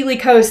Swahili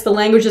coast, the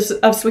language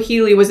of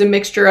Swahili was a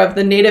mixture of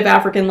the native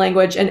African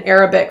language and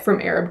Arabic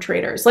from Arab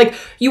traders. Like,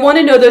 you want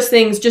to know those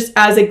things just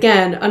as,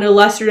 again, an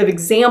illustrative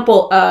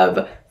example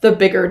of the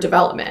bigger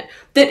development.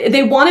 That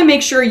they want to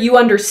make sure you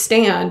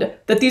understand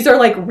that these are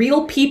like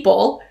real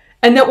people,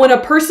 and that when a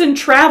person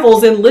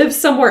travels and lives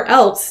somewhere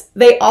else,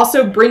 they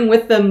also bring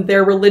with them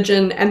their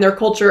religion and their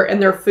culture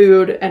and their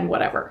food and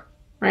whatever,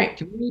 right?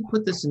 Can we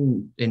put this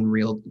in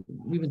real?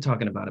 We've been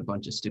talking about a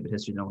bunch of stupid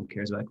history no one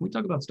cares about. Can we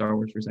talk about Star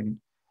Wars for a second?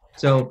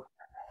 So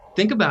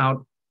think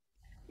about,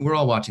 we're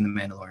all watching The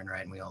Mandalorian,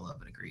 right? And we all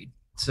love it, agreed.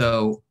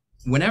 So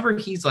whenever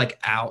he's like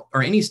out,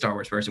 or any Star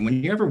Wars person,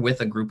 when you're ever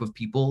with a group of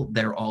people,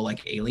 they're all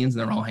like aliens and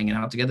they're all hanging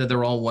out together,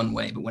 they're all one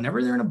way. But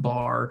whenever they're in a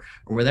bar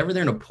or whenever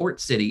they're in a port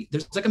city,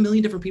 there's like a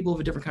million different people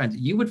of different kinds.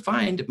 You would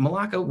find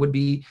Malacca they wouldn't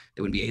be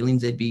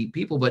aliens, they'd be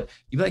people, but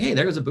you'd be like, hey,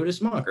 there's a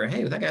Buddhist monk, or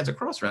hey, that guy's a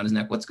cross around his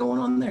neck. What's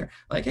going on there?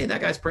 Like, hey, that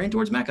guy's praying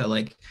towards Mecca.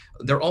 Like,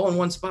 they're all in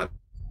one spot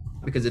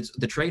because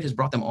the trade has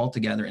brought them all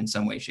together in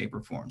some way, shape,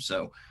 or form.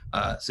 So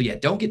yeah,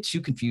 don't get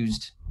too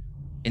confused.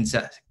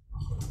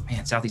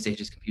 Man, Southeast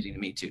Asia is confusing to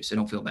me too, so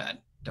don't feel bad.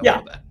 Don't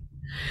feel bad.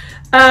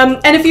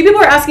 And a few people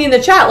are asking in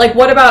the chat, like,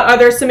 what about, are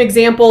there some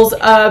examples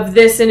of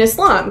this in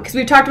Islam? Because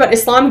we've talked about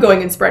Islam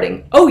going and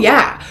spreading. Oh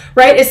yeah,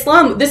 right?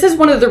 Islam, this is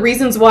one of the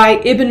reasons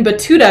why Ibn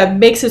Battuta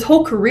makes his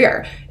whole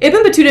career.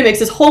 Ibn Battuta makes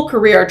his whole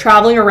career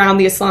traveling around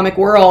the Islamic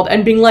world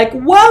and being like,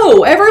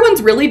 whoa,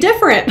 everyone's really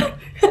different.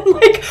 And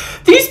like,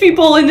 these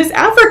people in this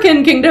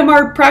African kingdom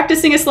are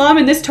practicing Islam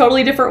in this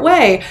totally different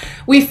way.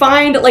 We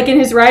find, like, in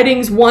his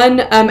writings, one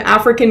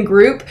African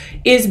group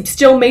is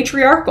still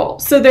matriarchal.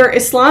 So they're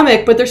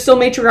Islamic, but they're still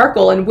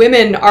matriarchal, and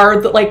women are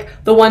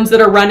the ones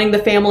that are running the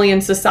family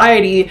and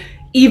society,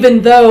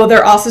 even though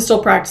they're also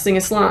still practicing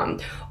Islam.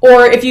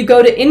 Or if you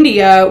go to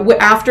India,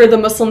 after the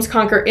Muslims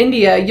conquer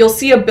India, you'll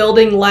see a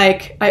building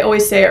like, I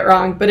always say it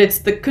wrong, but it's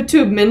the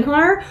Qutub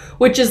Minar,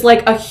 which is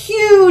like a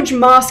huge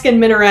mosque and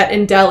minaret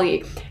in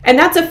Delhi. And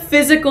that's a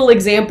physical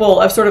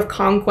example of sort of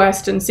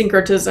conquest and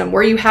syncretism,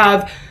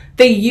 where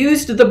they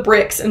used the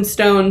bricks and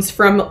stones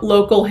from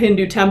local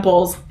Hindu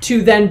temples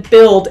to then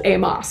build a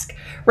mosque,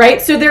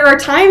 right? So there are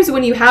times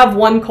when you have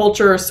one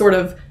culture sort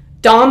of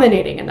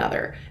dominating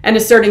another and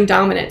asserting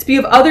dominance. But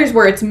you have others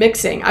where it's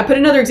mixing. I put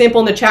another example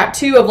in the chat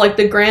too of like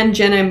the Grand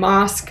Jenne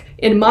Mosque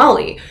in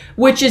Mali,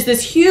 which is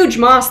this huge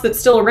mosque that's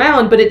still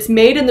around, but it's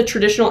made in the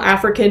traditional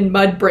African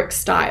mud brick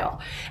style.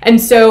 And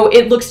so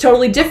it looks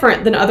totally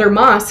different than other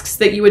mosques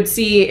that you would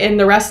see in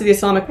the rest of the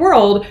Islamic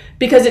world,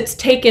 because it's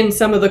taken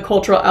some of the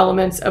cultural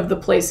elements of the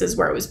places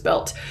where it was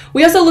built.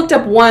 We also looked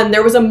up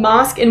there was a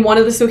mosque in one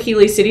of the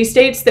Swahili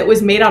city-states that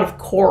was made out of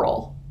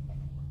coral,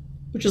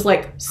 which is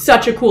like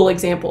such a cool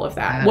example of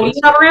that. What do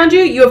you have around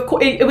you?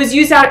 It was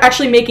used out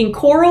actually making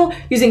coral,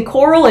 using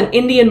coral and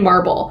Indian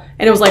marble.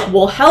 And it was like,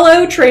 well,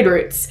 hello, trade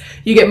routes.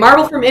 You get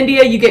marble from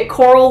India, you get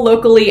coral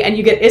locally, and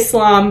you get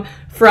Islam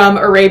from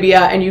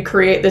Arabia, and you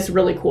create this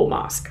really cool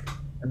mosque.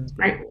 That's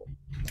pretty Right. cool.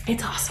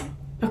 It's awesome.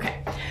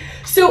 Okay.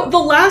 So the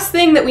last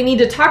thing that we need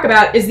to talk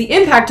about is the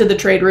impact of the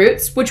trade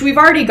routes, which we've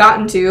already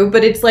gotten to,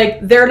 but it's like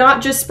they're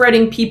not just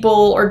spreading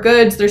people or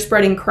goods, they're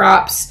spreading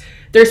crops,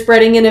 they're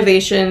spreading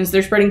innovations,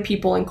 they're spreading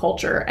people and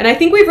culture. And I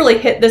think we've really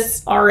hit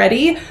this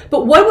already,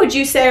 but what would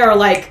you say are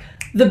like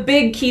the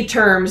big key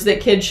terms that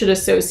kids should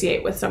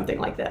associate with something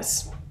like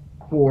this?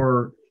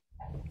 For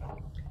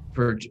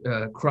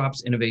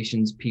crops,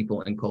 innovations,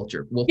 people, and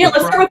culture. Well, Yeah, for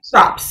let's start with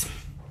crops.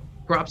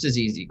 crops is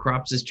easy.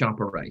 Crops is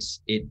chomper rice.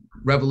 It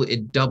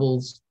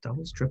doubles,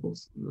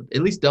 triples,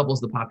 at least doubles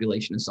the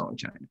population of Song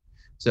China.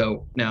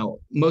 So now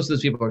most of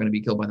those people are going to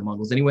be killed by the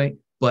Mongols anyway,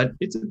 but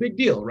it's a big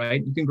deal,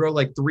 right? You can grow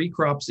like 3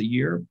 crops a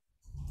year,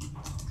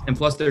 and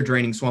plus they're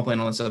draining swampland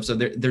and all that stuff. So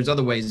there's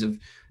other ways of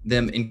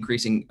them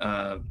increasing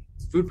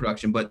food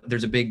production, but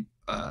there's a big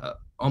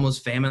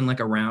almost famine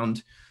like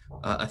around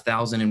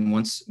 1,000, and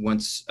once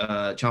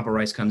champa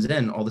rice comes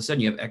in, all of a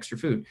sudden you have extra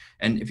food.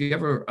 And if you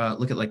ever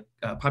look at like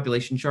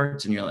population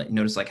charts, and you're like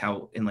notice like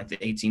how in like the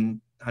 1800s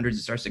it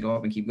starts to go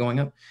up and keep going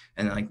up,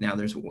 and like now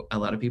there's a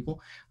lot of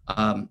people.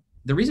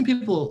 The reason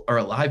people are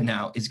alive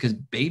now is because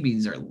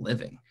babies are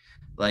living.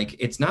 Like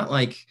it's not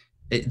like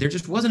there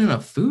just wasn't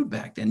enough food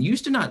back then. You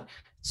used to not.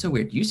 So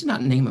weird. You used to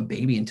not name a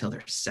baby until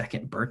their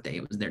 2nd birthday.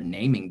 It was their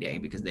naming day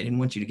because they didn't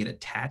want you to get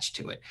attached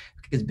to it,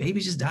 because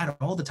babies just died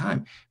all the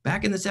time.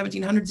 Back in the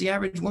 1700s, the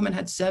average woman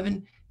had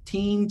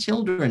 17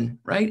 children,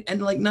 right?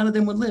 And like none of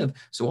them would live.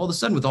 So all of a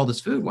sudden with all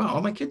this food, wow,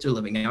 all my kids are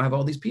living. Now I have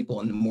all these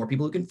people and more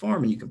people who can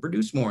farm, and you can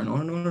produce more, and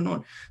on and on and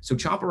on. So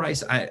champa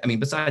rice, I mean,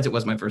 besides it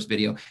was my first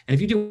video. And if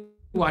you do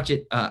watch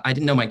it, I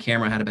didn't know my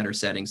camera had a better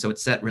setting, so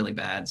it's set really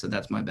bad. So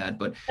that's my bad,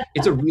 but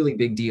it's a really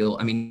big deal.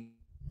 I mean,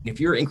 if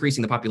you're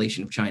increasing the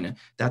population of China,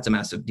 that's a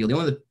massive deal. The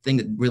only thing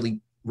that really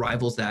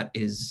rivals that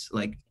is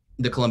like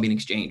the Columbian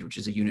Exchange, which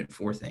is a Unit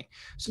 4 thing.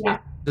 So, Yeah.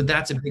 so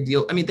that's a big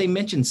deal. I mean, they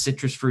mentioned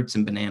citrus fruits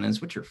and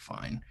bananas, which are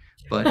fine.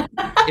 But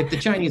if the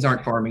Chinese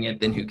aren't farming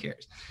it, then who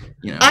cares?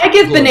 You know, I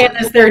give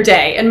bananas their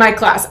day in my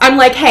class. I'm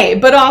like, hey,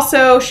 but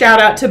also shout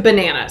out to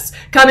bananas.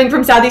 Coming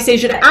from Southeast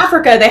Asia to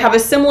Africa, they have a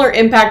similar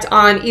impact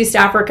on East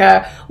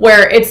Africa,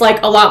 where it's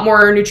like a lot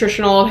more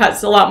nutritional,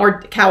 has a lot more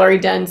calorie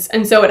dense,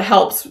 and so it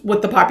helps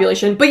with the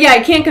population. But yeah,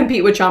 it can't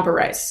compete with champa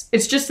rice.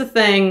 It's just a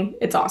thing.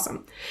 It's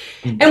awesome.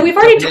 And we've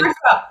already talked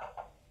about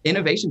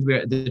innovations,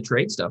 the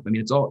trade stuff. I mean,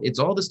 it's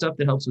all the stuff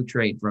that helps with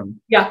trade, from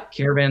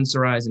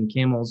caravanserais and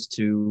camels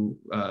to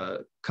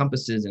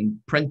compasses and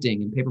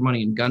printing and paper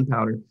money and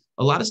gunpowder.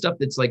 A lot of stuff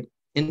that's like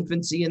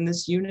infancy in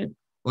this unit.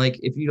 Like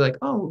if you like,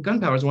 oh,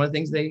 gunpowder is one of the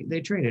things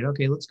they traded.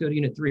 Okay, let's go to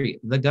Unit 3,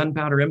 the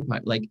gunpowder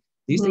empire. Like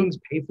these things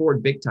pay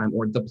forward big time.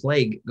 Or the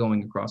plague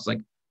going across,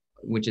 like,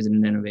 which isn't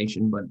an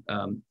innovation, but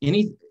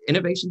any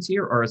innovations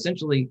here are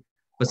essentially,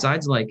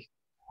 besides like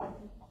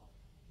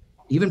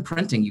even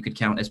printing, you could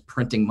count as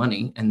printing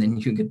money, and then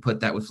you could put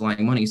that with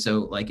flying money. So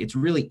like, it's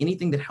really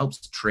anything that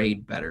helps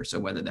trade better. So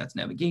whether that's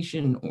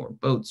navigation or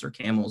boats or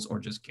camels or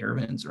just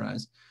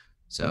caravanserais.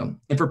 So,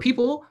 and for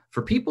people,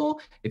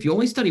 if you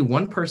only study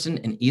one person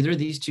in either of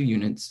these 2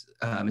 units,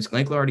 Ms.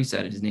 Glankler already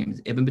said it, his name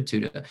is Ibn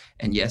Battuta.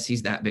 And yes,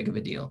 he's that big of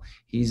a deal.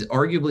 He's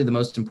arguably the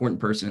most important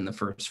person in the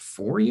first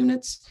 4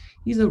 units.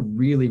 He's a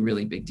really,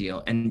 really big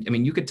deal. And I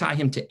mean, you could tie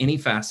him to any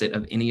facet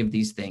of any of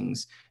these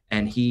things,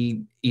 and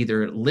he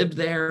either lived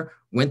there,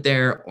 went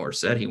there, or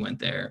said he went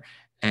there.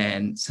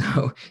 And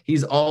so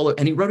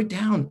and he wrote it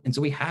down. And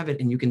so we have it,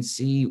 and you can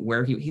see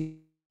where he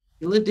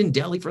lived in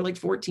Delhi for like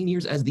 14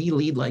 years as the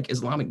lead, like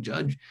Islamic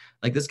judge.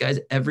 Like this guy's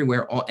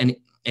everywhere. And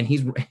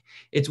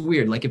it's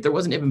weird. Like if there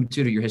wasn't Ibn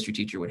Battuta, your history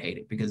teacher would hate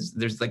it, because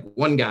there's like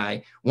one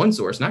guy, one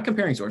source, not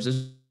comparing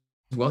sources.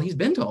 Well, he's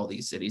been to all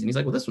these cities, and he's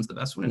like, well, this one's the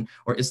best one.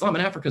 Or Islam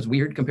in Africa is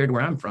weird compared to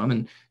where I'm from.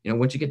 And, you know,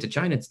 once you get to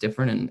China, it's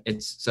different. And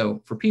it's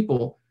so for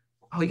people,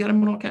 oh, you got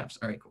him in all caps.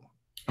 All right, cool.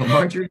 Oh,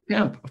 Marjorie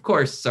Kemp, of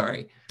course.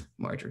 Sorry,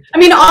 Marjorie. I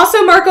mean,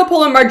 also Marco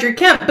Polo and Marjorie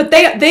Kemp, but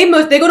they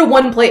go to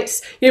one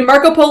place. You know,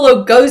 Marco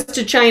Polo goes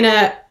to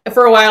China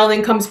for a while and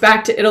then comes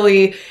back to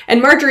Italy,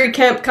 and Marjorie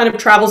Kemp kind of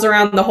travels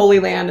around the Holy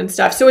Land and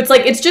stuff. So it's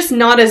like, it's just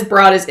not as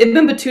broad as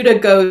Ibn Battuta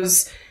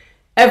goes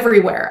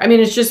everywhere. I mean,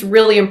 it's just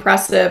really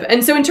impressive.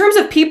 And so in terms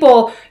of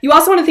people, you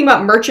also want to think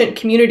about merchant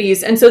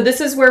communities. And so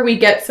this is where we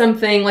get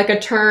something like a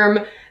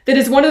term that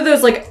is one of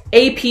those like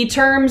AP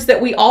terms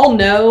that we all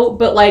know,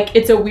 but like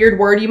it's a weird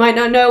word you might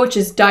not know, which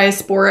is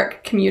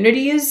diasporic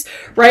communities,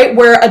 right?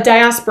 Where a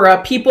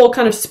diaspora, people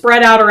kind of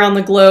spread out around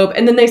the globe,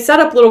 and then they set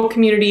up little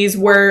communities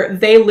where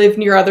they live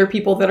near other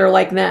people that are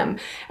like them.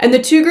 And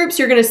the 2 groups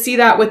you're going to see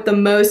that with the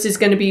most is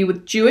going to be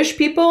with Jewish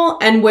people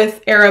and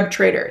with Arab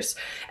traders.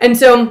 And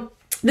so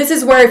this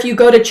is where if you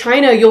go to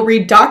China, you'll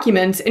read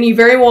documents, and you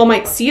very well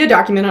might see a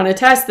document on a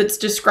test that's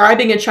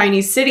describing a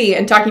Chinese city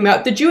and talking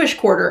about the Jewish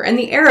quarter and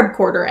the Arab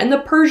quarter and the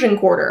Persian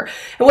quarter.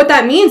 And what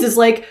that means is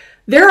like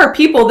there are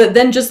people that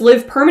then just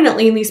live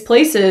permanently in these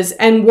places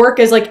and work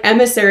as like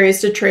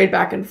emissaries to trade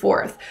back and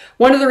forth.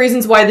 One of the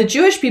reasons why the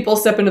Jewish people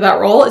step into that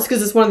role is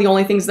because it's one of the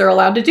only things they're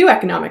allowed to do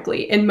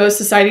economically. In most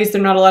societies,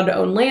 they're not allowed to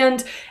own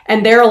land,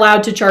 and they're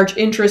allowed to charge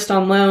interest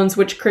on loans,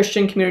 which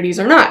Christian communities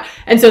are not.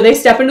 And so they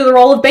step into the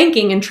role of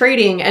banking and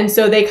trading, and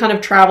so they kind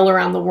of travel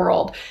around the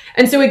world.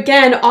 And so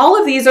again, all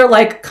of these are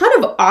like kind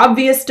of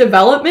obvious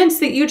developments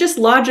that you just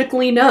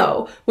logically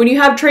know. When you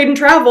have trade and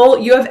travel,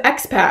 you have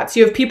expats,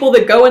 you have people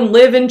that go and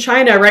live in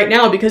China right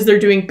now because they're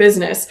doing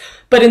business.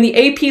 But in the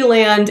AP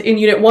land, in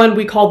Unit 1,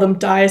 we call them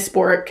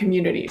diasporic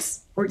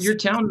communities. Or your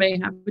town may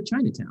have a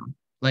Chinatown.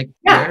 Like,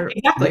 yeah,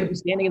 exactly. You're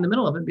standing in the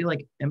middle of it and be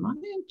like, am I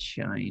in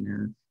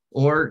China?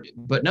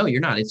 But no, you're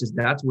not. It's just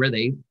that's where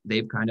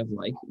they've kind of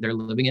like, they're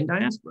living in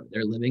diaspora.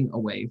 They're living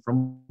away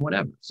from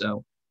whatever.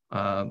 So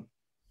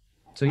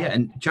yeah,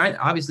 and China,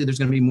 obviously there's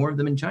going to be more of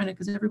them in China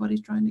because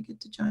everybody's trying to get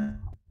to China.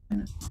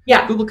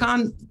 Yeah. Kublai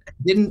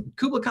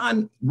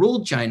Khan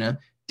ruled China,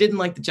 didn't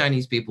like the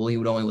Chinese people. He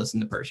would only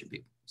listen to Persian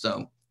people.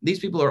 So these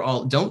people are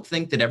all, don't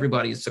think that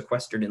everybody is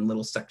sequestered in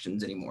little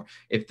sections anymore.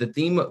 If the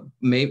theme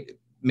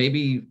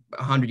maybe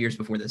 100 years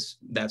before this,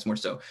 that's more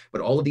so.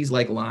 But all of these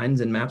like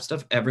lines and map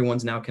stuff,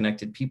 everyone's now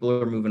connected. People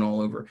are moving all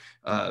over.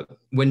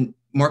 When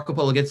Marco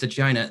Polo gets to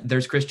China,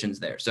 there's Christians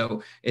there.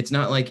 So it's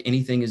not like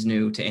anything is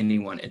new to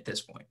anyone at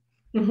this point.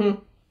 Mm-hmm.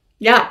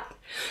 Yeah.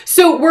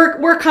 So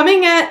we're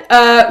coming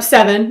at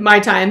 7 my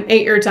time,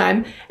 8 your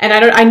time, and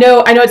I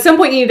know at some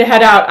point you need to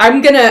head out.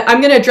 I'm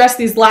gonna address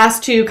these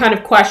last two kind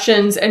of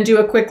questions and do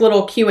a quick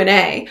little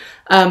Q&A.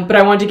 But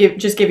I wanted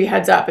to give you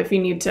heads up if you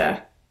need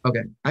to.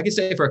 Okay, I can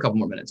stay for a couple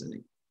more minutes, I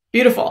think.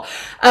 Beautiful.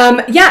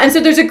 Yeah, and so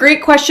there's a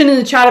great question in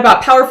the chat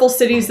about powerful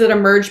cities that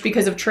emerged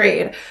because of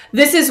trade.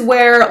 This is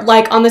where,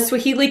 like on the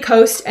Swahili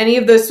coast, any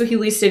of those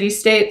Swahili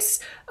city-states,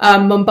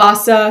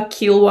 Mombasa,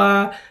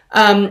 Kilwa,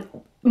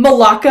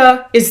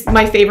 Malacca is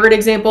my favorite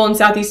example in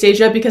Southeast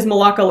Asia because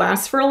Malacca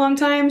lasts for a long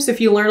time. So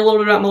if you learn a little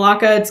bit about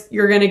Malacca,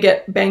 you're going to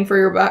get bang for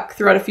your buck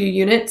throughout a few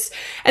units.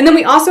 And then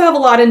we also have a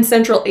lot in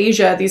Central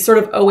Asia, these sort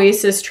of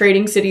oasis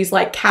trading cities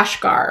like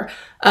Kashgar,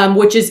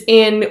 which is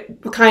in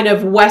kind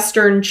of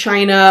Western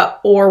China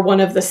or one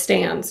of the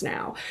stands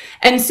now.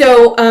 And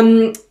so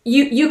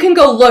you can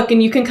go look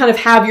and you can kind of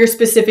have your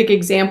specific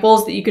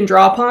examples that you can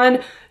draw upon.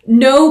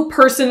 No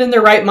person in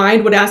their right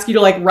mind would ask you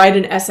to like write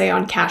an essay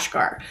on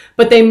Kashgar,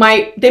 but they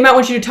might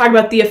want you to talk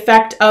about the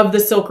effect of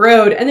the Silk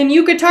Road, and then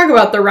you could talk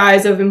about the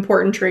rise of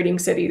important trading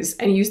cities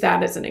and use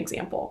that as an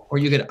example. Or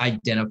you could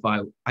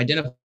identify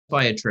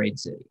a trade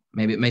city.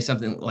 Maybe it may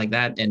something like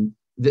that. And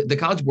the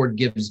College Board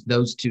gives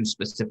those two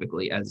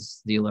specifically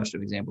as the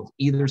illustrative examples,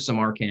 either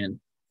Samarkand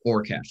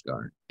or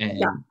Kashgar. And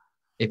yeah.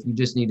 If you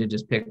just need to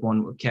just pick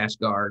one,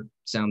 Kashgar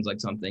sounds like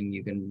something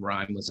you can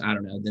rhyme with, I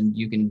don't know, then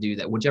you can do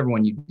that. Whichever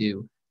one you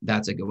do,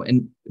 that's a good one.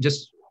 And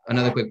just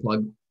another quick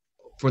plug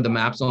for the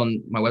maps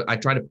on my web. I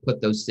try to put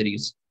those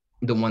cities,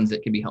 the ones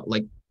that can be helped,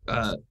 like,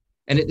 and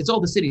it's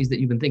all the cities that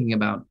you've been thinking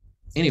about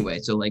anyway.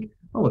 So like,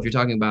 if you're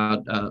talking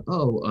about,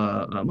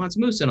 Mansa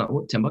Musa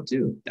and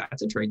Timbuktu,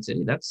 that's a trade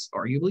city. That's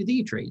arguably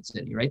the trade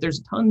city, right?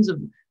 There's tons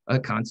of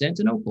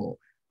Constantinople.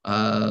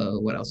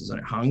 What else is on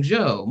it?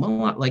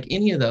 Hangzhou, like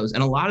any of those.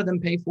 And a lot of them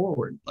pay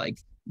forward. Like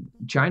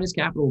China's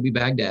capital will be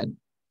Baghdad.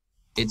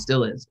 It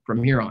still is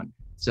from here on.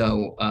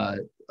 So,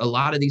 a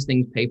lot of these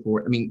things pay for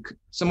it. I mean,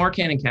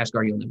 Samarkand and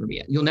Kashgar,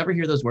 you'll never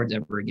hear those words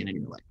ever again in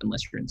your life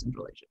unless you're in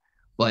Central Asia.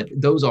 But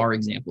those are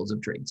examples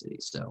of trade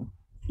cities. So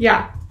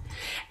yeah.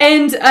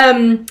 And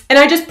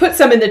I just put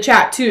some in the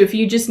chat too, if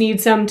you just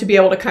need some to be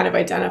able to kind of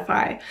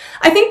identify.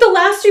 I think the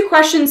last two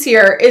questions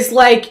here is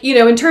like,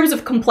 in terms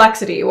of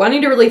complexity,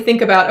 wanting to really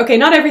think about, okay,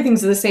 not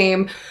everything's the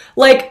same.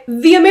 Like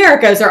the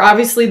Americas are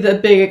obviously the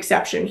big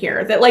exception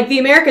here, that like the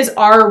Americas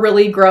are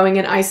really growing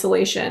in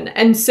isolation.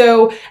 And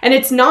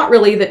it's not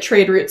really that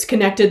trade routes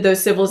connected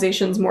those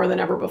civilizations more than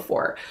ever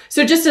before.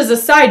 So just as a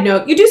side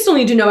note, you do still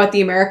need to know about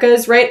the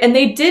Americas, right? And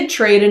they did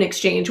trade and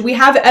exchange. We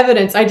have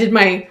evidence. I did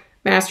my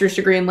master's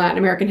degree in Latin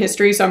American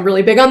history, so I'm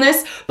really big on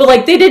this, but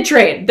like they did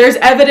trade. There's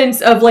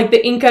evidence of like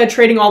the Inca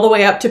trading all the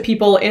way up to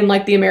people in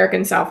like the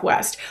American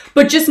Southwest,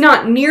 but just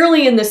not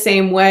nearly in the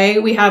same way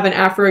we have in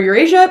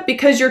Afro-Eurasia,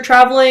 because you're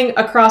traveling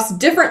across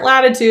different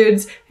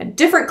latitudes and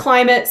different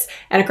climates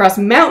and across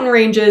mountain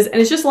ranges,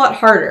 and it's just a lot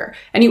harder.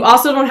 And you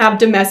also don't have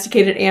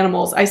domesticated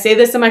animals. I say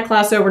this in my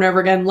class over and over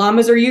again,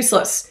 llamas are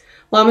useless.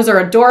 Llamas are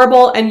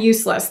adorable and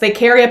useless. They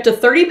carry up to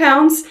 30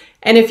 pounds,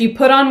 and if you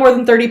put on more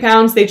than 30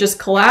 pounds, they just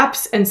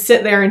collapse and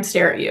sit there and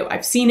stare at you.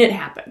 I've seen it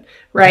happen,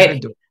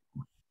 right?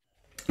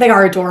 They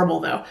are adorable,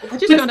 though. I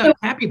just found out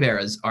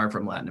capybaras are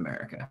from Latin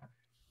America.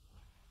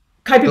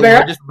 The Capybara?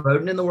 largest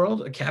rodent in the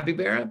world, a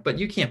capybara, but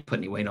you can't put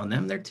any weight on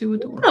them. They're too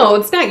adorable. No,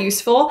 it's not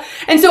useful.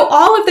 And so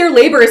all of their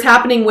labor is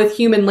happening with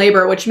human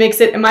labor, which makes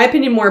it, in my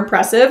opinion, more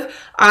impressive.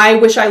 I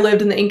wish I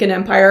lived in the Incan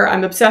Empire.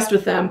 I'm obsessed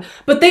with them,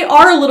 but they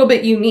are a little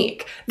bit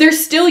unique. They're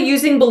still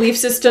using belief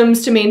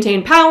systems to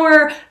maintain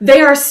power.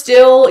 They are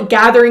still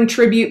gathering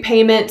tribute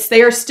payments.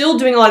 They are still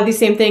doing a lot of these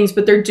same things,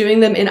 but they're doing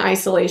them in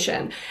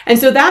isolation. And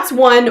so that's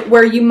one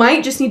where you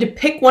might just need to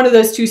pick one of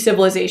those two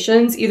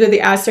civilizations, either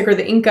the Aztec or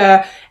the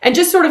Inca, and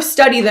just sort of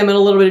study them in a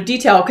little bit of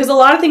detail, because a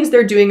lot of things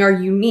they're doing are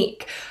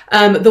unique.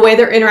 The way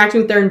they're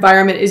interacting with their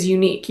environment is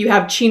unique. You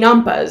have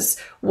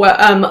chinampas,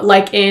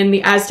 like in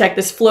the Aztec,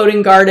 this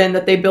floating garden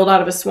that they build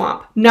out of a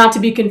swamp, not to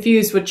be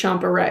confused with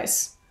champa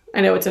rice.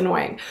 I know it's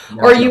annoying.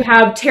 No, or you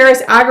have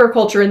terrace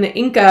agriculture in the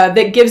Inca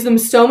that gives them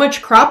so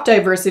much crop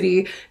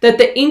diversity that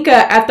the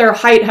Inca at their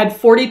height had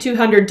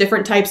 4,200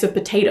 different types of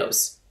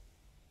potatoes.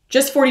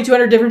 Just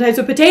 4,200 different types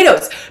of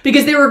potatoes,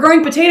 because they were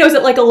growing potatoes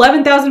at like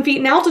 11,000 feet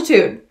in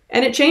altitude.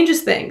 And it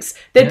changes things.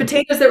 They had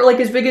potatoes that were like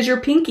as big as your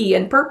pinky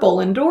and purple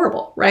and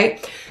adorable,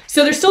 right?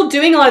 So they're still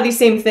doing a lot of these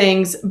same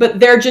things, but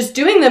they're just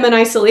doing them in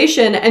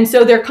isolation. And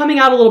so they're coming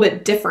out a little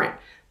bit different,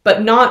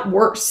 but not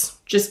worse,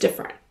 just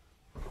different.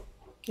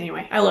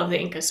 Anyway, I love the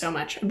Incas so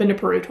much. I've been to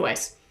Peru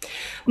twice.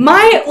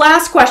 My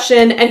last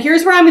question, and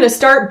here's where I'm going to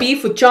start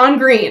beef with John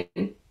Green.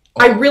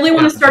 I really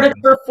want to start a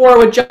turf war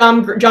with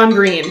John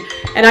Green.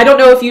 And I don't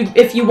know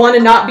if you want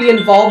to not be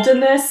involved in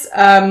this,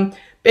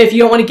 if you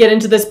don't want to get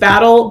into this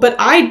battle, but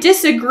I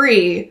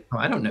disagree. Oh,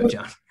 I don't know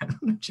John. I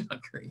don't know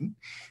John Green.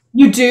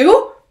 You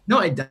do? No,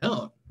 I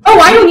don't. Oh,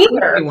 I don't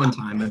either. One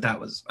time, but that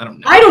was, I don't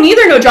know. I don't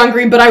either know John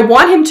Green, but I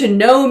want him to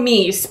know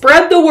me.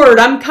 Spread the word.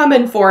 I'm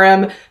coming for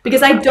him,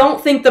 because I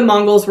don't think the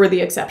Mongols were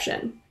the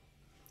exception.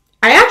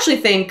 I actually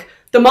think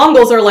the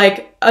Mongols are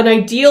like an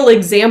ideal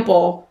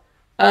example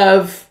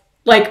of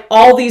like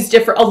all these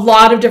a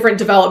lot of different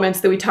developments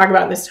that we talk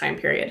about in this time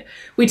period.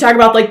 We talk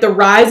about like the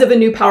rise of a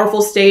new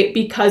powerful state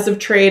because of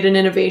trade and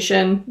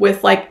innovation,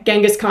 with like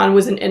Genghis Khan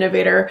was an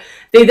innovator.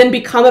 They then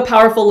become a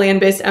powerful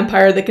land-based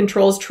empire that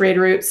controls trade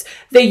routes.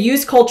 They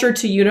use culture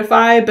to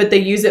unify, but they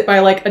use it by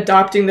like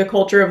adopting the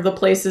culture of the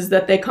places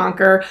that they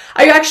conquer.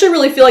 I actually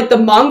really feel like the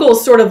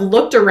Mongols sort of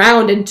looked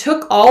around and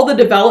took all the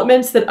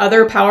developments that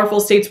other powerful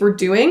states were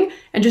doing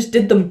and just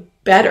did them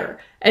better,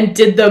 and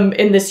did them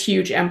in this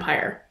huge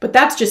empire. But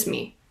that's just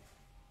me.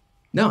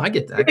 No, I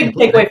get that. Big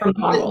takeaway from the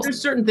Mongols. There's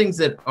certain things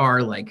that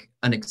are like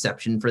an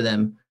exception for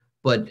them,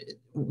 but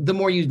the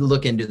more you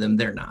look into them,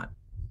 they're not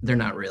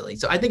really.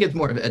 So I think it's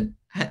more of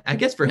I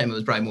guess for him, it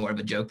was probably more of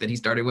a joke that he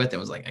started with and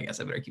was like, I guess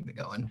I better keep it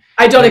going.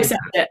 I don't accept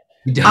it.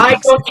 I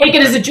don't take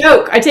it as a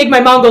joke. I take my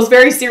Mongols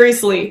very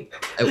seriously.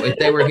 If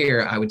they were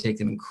here, I would take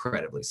them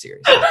incredibly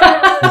seriously.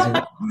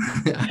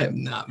 I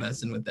am not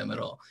messing with them at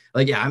all.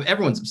 Like, yeah,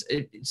 everyone's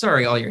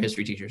sorry, all your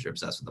history teachers are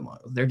obsessed with the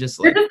Mongols. They're just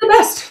like, they're just the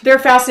best. They're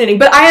fascinating.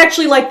 But I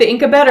actually like the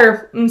Inca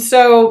better. And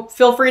so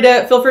feel free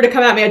to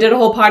come at me. I did a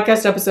whole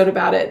podcast episode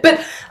about it.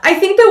 But I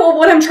think that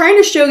what I'm trying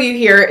to show you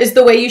here is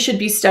the way you should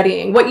be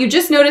studying. What you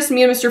just noticed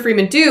me and Mr.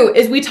 Freeman do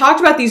is we talked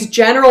about these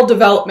general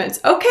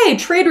developments. Okay,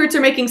 trade routes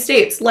are making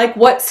states. Like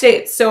what states?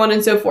 So on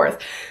and so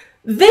forth.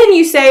 Then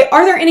you say,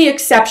 are there any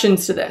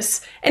exceptions to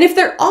this? And if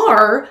there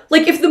are,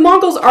 like if the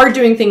Mongols are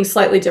doing things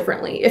slightly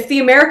differently, if the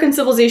American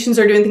civilizations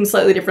are doing things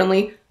slightly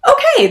differently,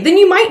 okay, then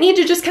you might need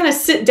to just kind of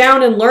sit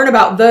down and learn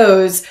about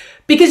those,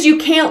 because you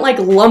can't like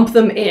lump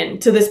them in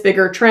to this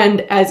bigger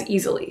trend as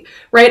easily,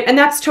 right? And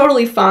that's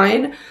totally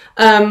fine.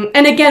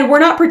 And again, we're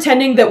not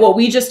pretending that what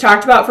we just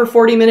talked about for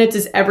 40 minutes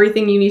is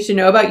everything you need to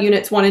know about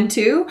units 1 and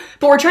 2,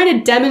 but we're trying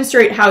to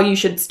demonstrate how you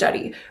should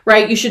study,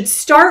 right? You should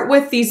start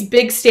with these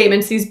big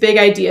statements, these big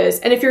ideas.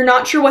 And if you're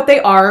not sure what they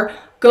are,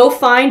 go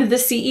find the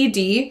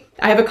CED.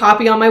 I have a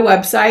copy on my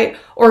website,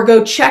 or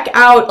go check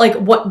out like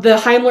what the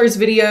Heimler's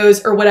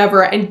videos or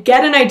whatever, and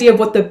get an idea of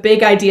what the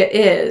big idea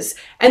is,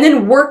 and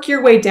then work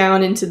your way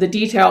down into the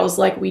details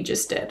like we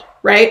just did,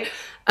 right?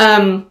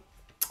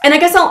 And I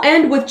guess I'll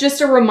end with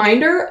just a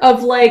reminder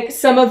of like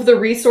some of the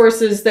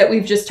resources that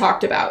we've just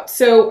talked about.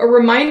 So a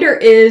reminder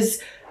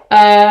is,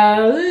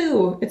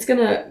 it's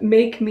gonna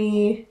make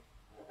me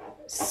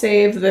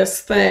save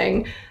this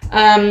thing.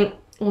 Let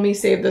me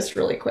save this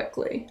really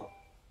quickly.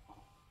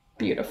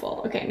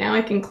 Beautiful. Okay, now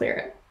I can clear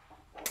it.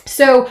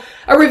 So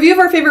a review of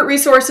our favorite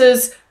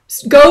resources,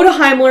 go to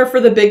Heimler for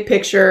the big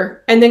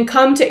picture, and then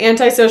come to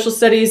Anti-Social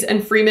Studies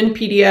and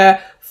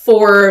Freemanpedia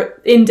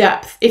for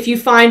in-depth. If you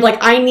find like,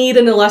 I need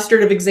an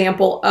illustrative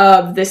example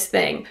of this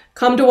thing,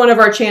 come to one of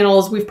our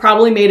channels. We've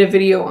probably made a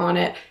video on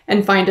it,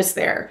 and find us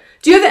there.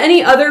 Do you have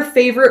any other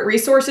favorite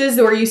resources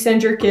where you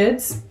send your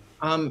kids?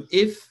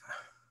 If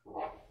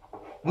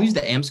we use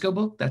the AMSCO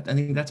book, I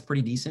think that's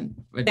pretty decent,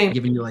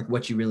 giving you like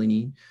what you really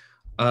need.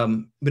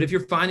 But if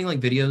you're finding like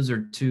videos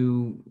or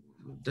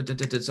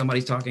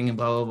somebody's talking and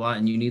blah, blah, blah,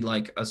 and you need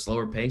like a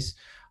slower pace,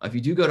 if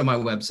you do go to my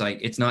website,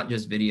 it's not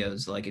just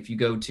videos. Like if you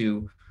go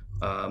to,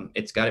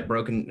 it's got it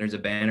broken. There's a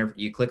banner.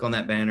 You click on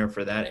that banner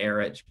for that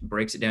era. It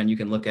breaks it down. You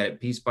can look at it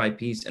piece by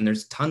piece, and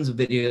there's tons of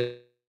videos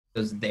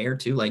there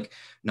too. Like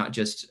not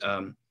just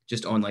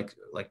just on like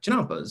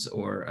Chinampa's,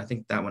 or I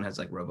think that one has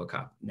like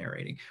RoboCop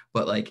narrating,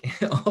 but like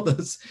all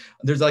those,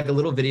 there's like a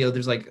little video,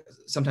 there's like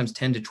sometimes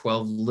 10 to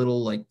 12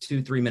 little like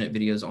 2-3 minute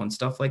videos on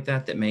stuff like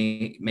that that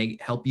may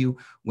help you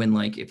when,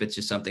 like, if it's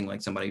just something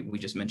like somebody we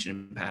just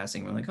mentioned in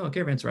passing, we're like, oh,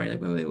 caravan's right, like,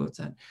 wait, what's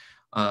that?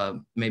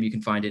 Maybe you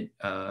can find it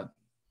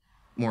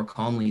more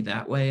calmly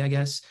that way, I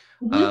guess.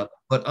 But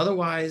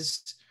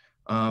otherwise,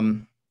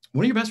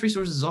 one of your best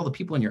resources is all the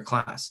people in your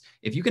class.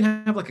 If you can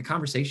have like a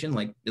conversation,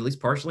 like at least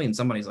partially, and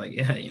somebody's like,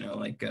 yeah, you know,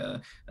 like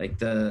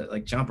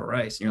Champa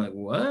Rice, and you're like,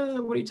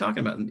 what are you talking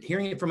about? And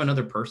hearing it from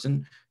another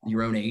person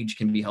your own age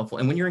can be helpful.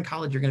 And when you're in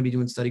college, you're going to be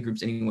doing study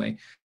groups anyway.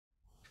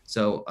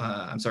 So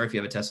I'm sorry if you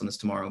have a test on this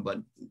tomorrow, but,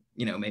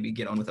 you know, maybe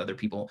get on with other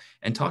people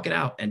and talk it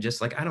out, and just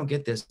like, I don't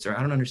get this, or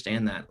I don't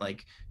understand that.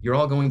 Like, you're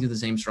all going through the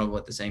same struggle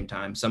at the same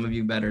time. Some of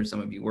you better,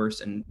 some of you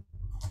worse, and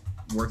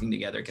working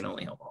together can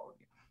only help all of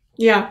you.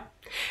 Yeah.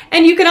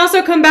 And you can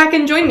also come back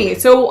and join me.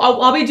 So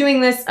I'll be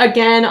doing this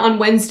again on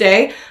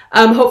Wednesday.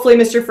 Hopefully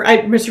Mr.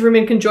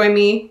 Freeman can join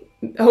me,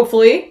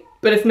 hopefully.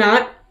 But if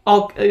not,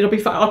 it'll be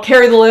fine. I'll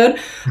carry the load.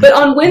 But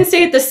on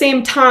Wednesday at the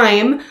same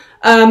time,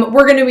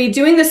 we're going to be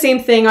doing the same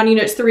thing on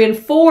units 3 and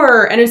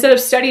 4. And instead of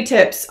study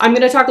tips, I'm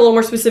going to talk a little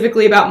more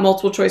specifically about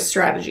multiple choice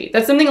strategy.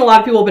 That's something a lot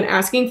of people have been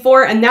asking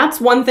for. And that's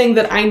one thing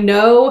that I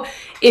know,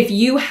 if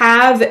you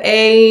have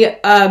a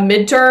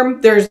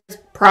midterm, there's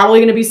probably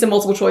going to be some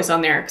multiple choice on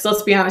there, because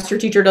let's be honest, your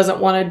teacher doesn't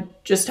want to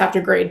just have to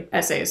grade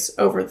essays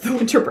over the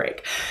winter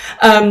break.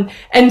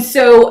 And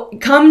so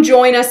come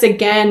join us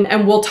again,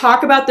 and we'll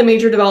talk about the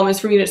major developments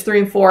from units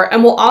 3 and 4.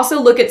 And we'll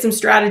also look at some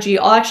strategy.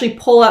 I'll actually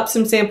pull up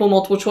some sample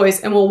multiple choice,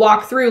 and we'll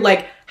walk through,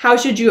 like, how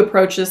should you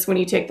approach this when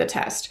you take the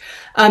test?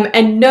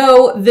 And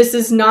no, this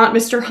is not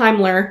Mr.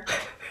 Heimler.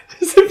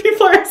 So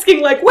people are asking,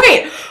 like,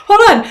 wait,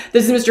 hold on.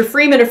 This is Mr.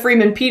 Freeman of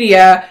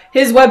Freemanpedia.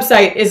 His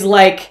website is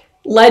like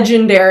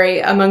legendary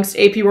amongst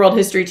AP World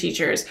History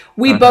teachers.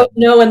 We both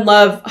know and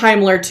love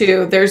Heimler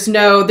too. There's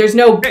no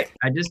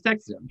I just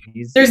texted him.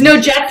 There's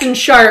no Jets and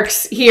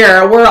Sharks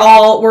here. We're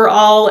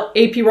all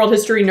AP World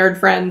History nerd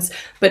friends.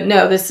 But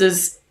no, this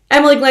is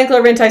Emily Glankler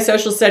of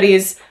Anti-Social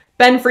Studies,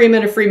 Ben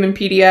Freeman of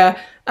Freemanpedia,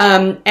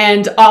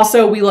 and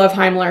also we love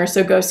Heimler,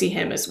 so go see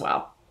him as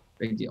well.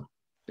 Big deal.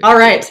 All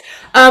right.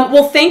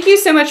 Well, thank you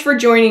so much for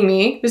joining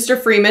me,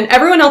 Mr. Freeman.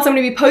 Everyone else, I'm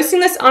going to be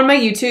posting this on my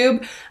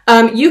YouTube.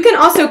 You can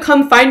also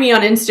come find me on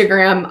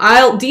Instagram.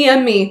 I'll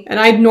DM me, and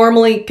I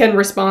normally can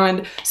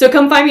respond. So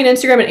come find me on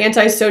Instagram at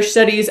Anti-Social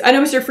Studies. I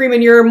know, Mr.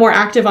 Freeman, you're more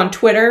active on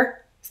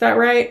Twitter. Is that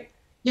right?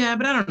 Yeah,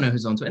 but I don't know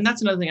who's on Twitter. And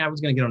that's another thing I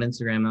was going to get on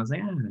Instagram. I was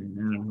like, I don't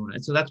know.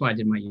 So that's why I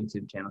did my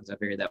YouTube channel, because I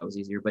figured that was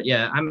easier. But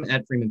yeah, I'm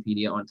at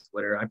Freemanpedia on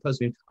Twitter. I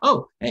post.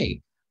 Oh,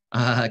 hey.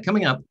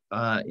 Coming up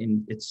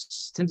it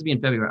tends to be in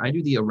February, I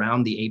do the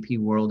Around the AP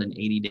World in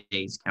 80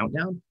 Days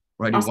countdown,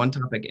 where I do one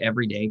topic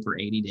every day for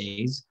 80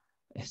 days.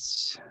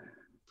 It's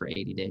for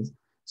 80 days.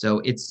 So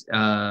it's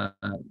and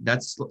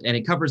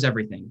it covers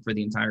everything for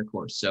the entire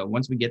course. So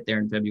once we get there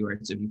in February,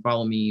 so if you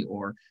follow me,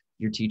 or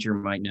your teacher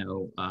might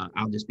know,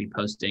 I'll just be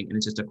posting, and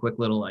it's just a quick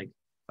little, like,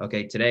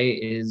 okay, today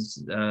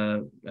is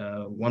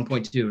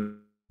 1.2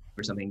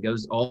 or something,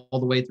 goes all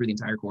the way through the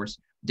entire course,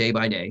 day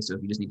by day. So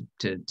if you just need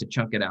to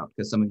chunk it out,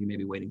 because some of you may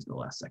be waiting to the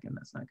last second,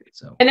 that's not good.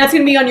 So, and that's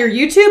going to be on your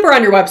YouTube or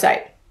on your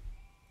website?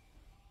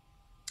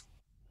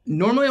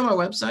 Normally on my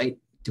website.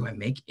 Do I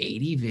make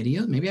 80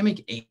 videos? Maybe I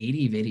make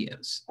 80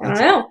 videos. I don't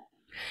know.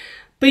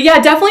 But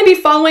yeah, definitely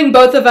be following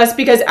both of us,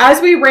 because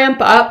as we ramp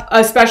up,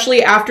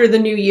 especially after the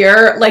new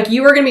year, like,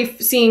 you are going to be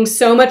seeing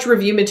so much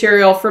review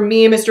material from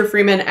me, Mr.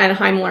 Freeman, and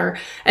Heimler.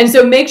 And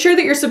so make sure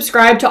that you're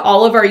subscribed to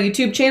all of our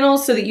YouTube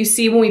channels so that you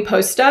see when we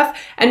post stuff,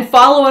 and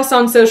follow us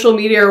on social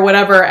media or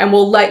whatever, and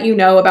we'll let you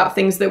know about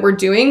things that we're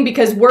doing,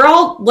 because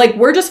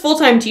we're just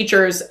full-time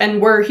teachers,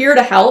 and we're here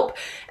to help.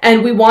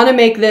 And we want to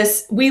make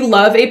this, we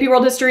love AP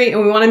World History,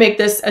 and we want to make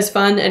this as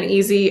fun and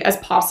easy as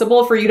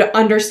possible for you to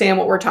understand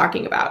what we're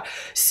talking about.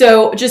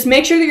 So just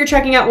make sure that you're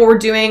checking out what we're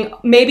doing.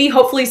 Maybe,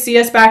 hopefully, see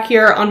us back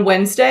here on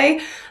Wednesday.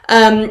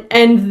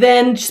 And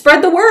then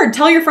spread the word.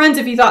 Tell your friends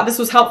if you thought this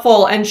was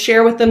helpful, and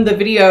share with them the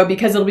video,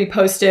 because it'll be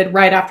posted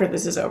right after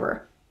this is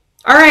over.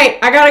 All right,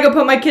 I got to go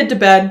put my kid to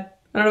bed.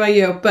 I don't know about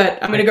you, but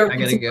I'm going to go. I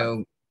got to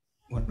go.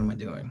 What am I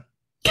doing?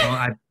 Well,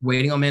 I'm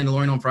waiting on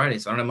Mandalorian on Friday,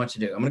 so I don't have much to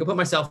do. I'm going to go put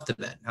myself to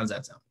bed. How does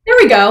that sound? There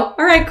we go.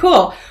 All right,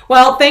 cool.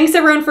 Well, thanks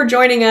everyone for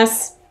joining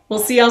us. We'll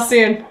see y'all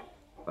soon.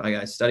 Bye,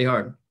 guys. Study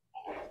hard.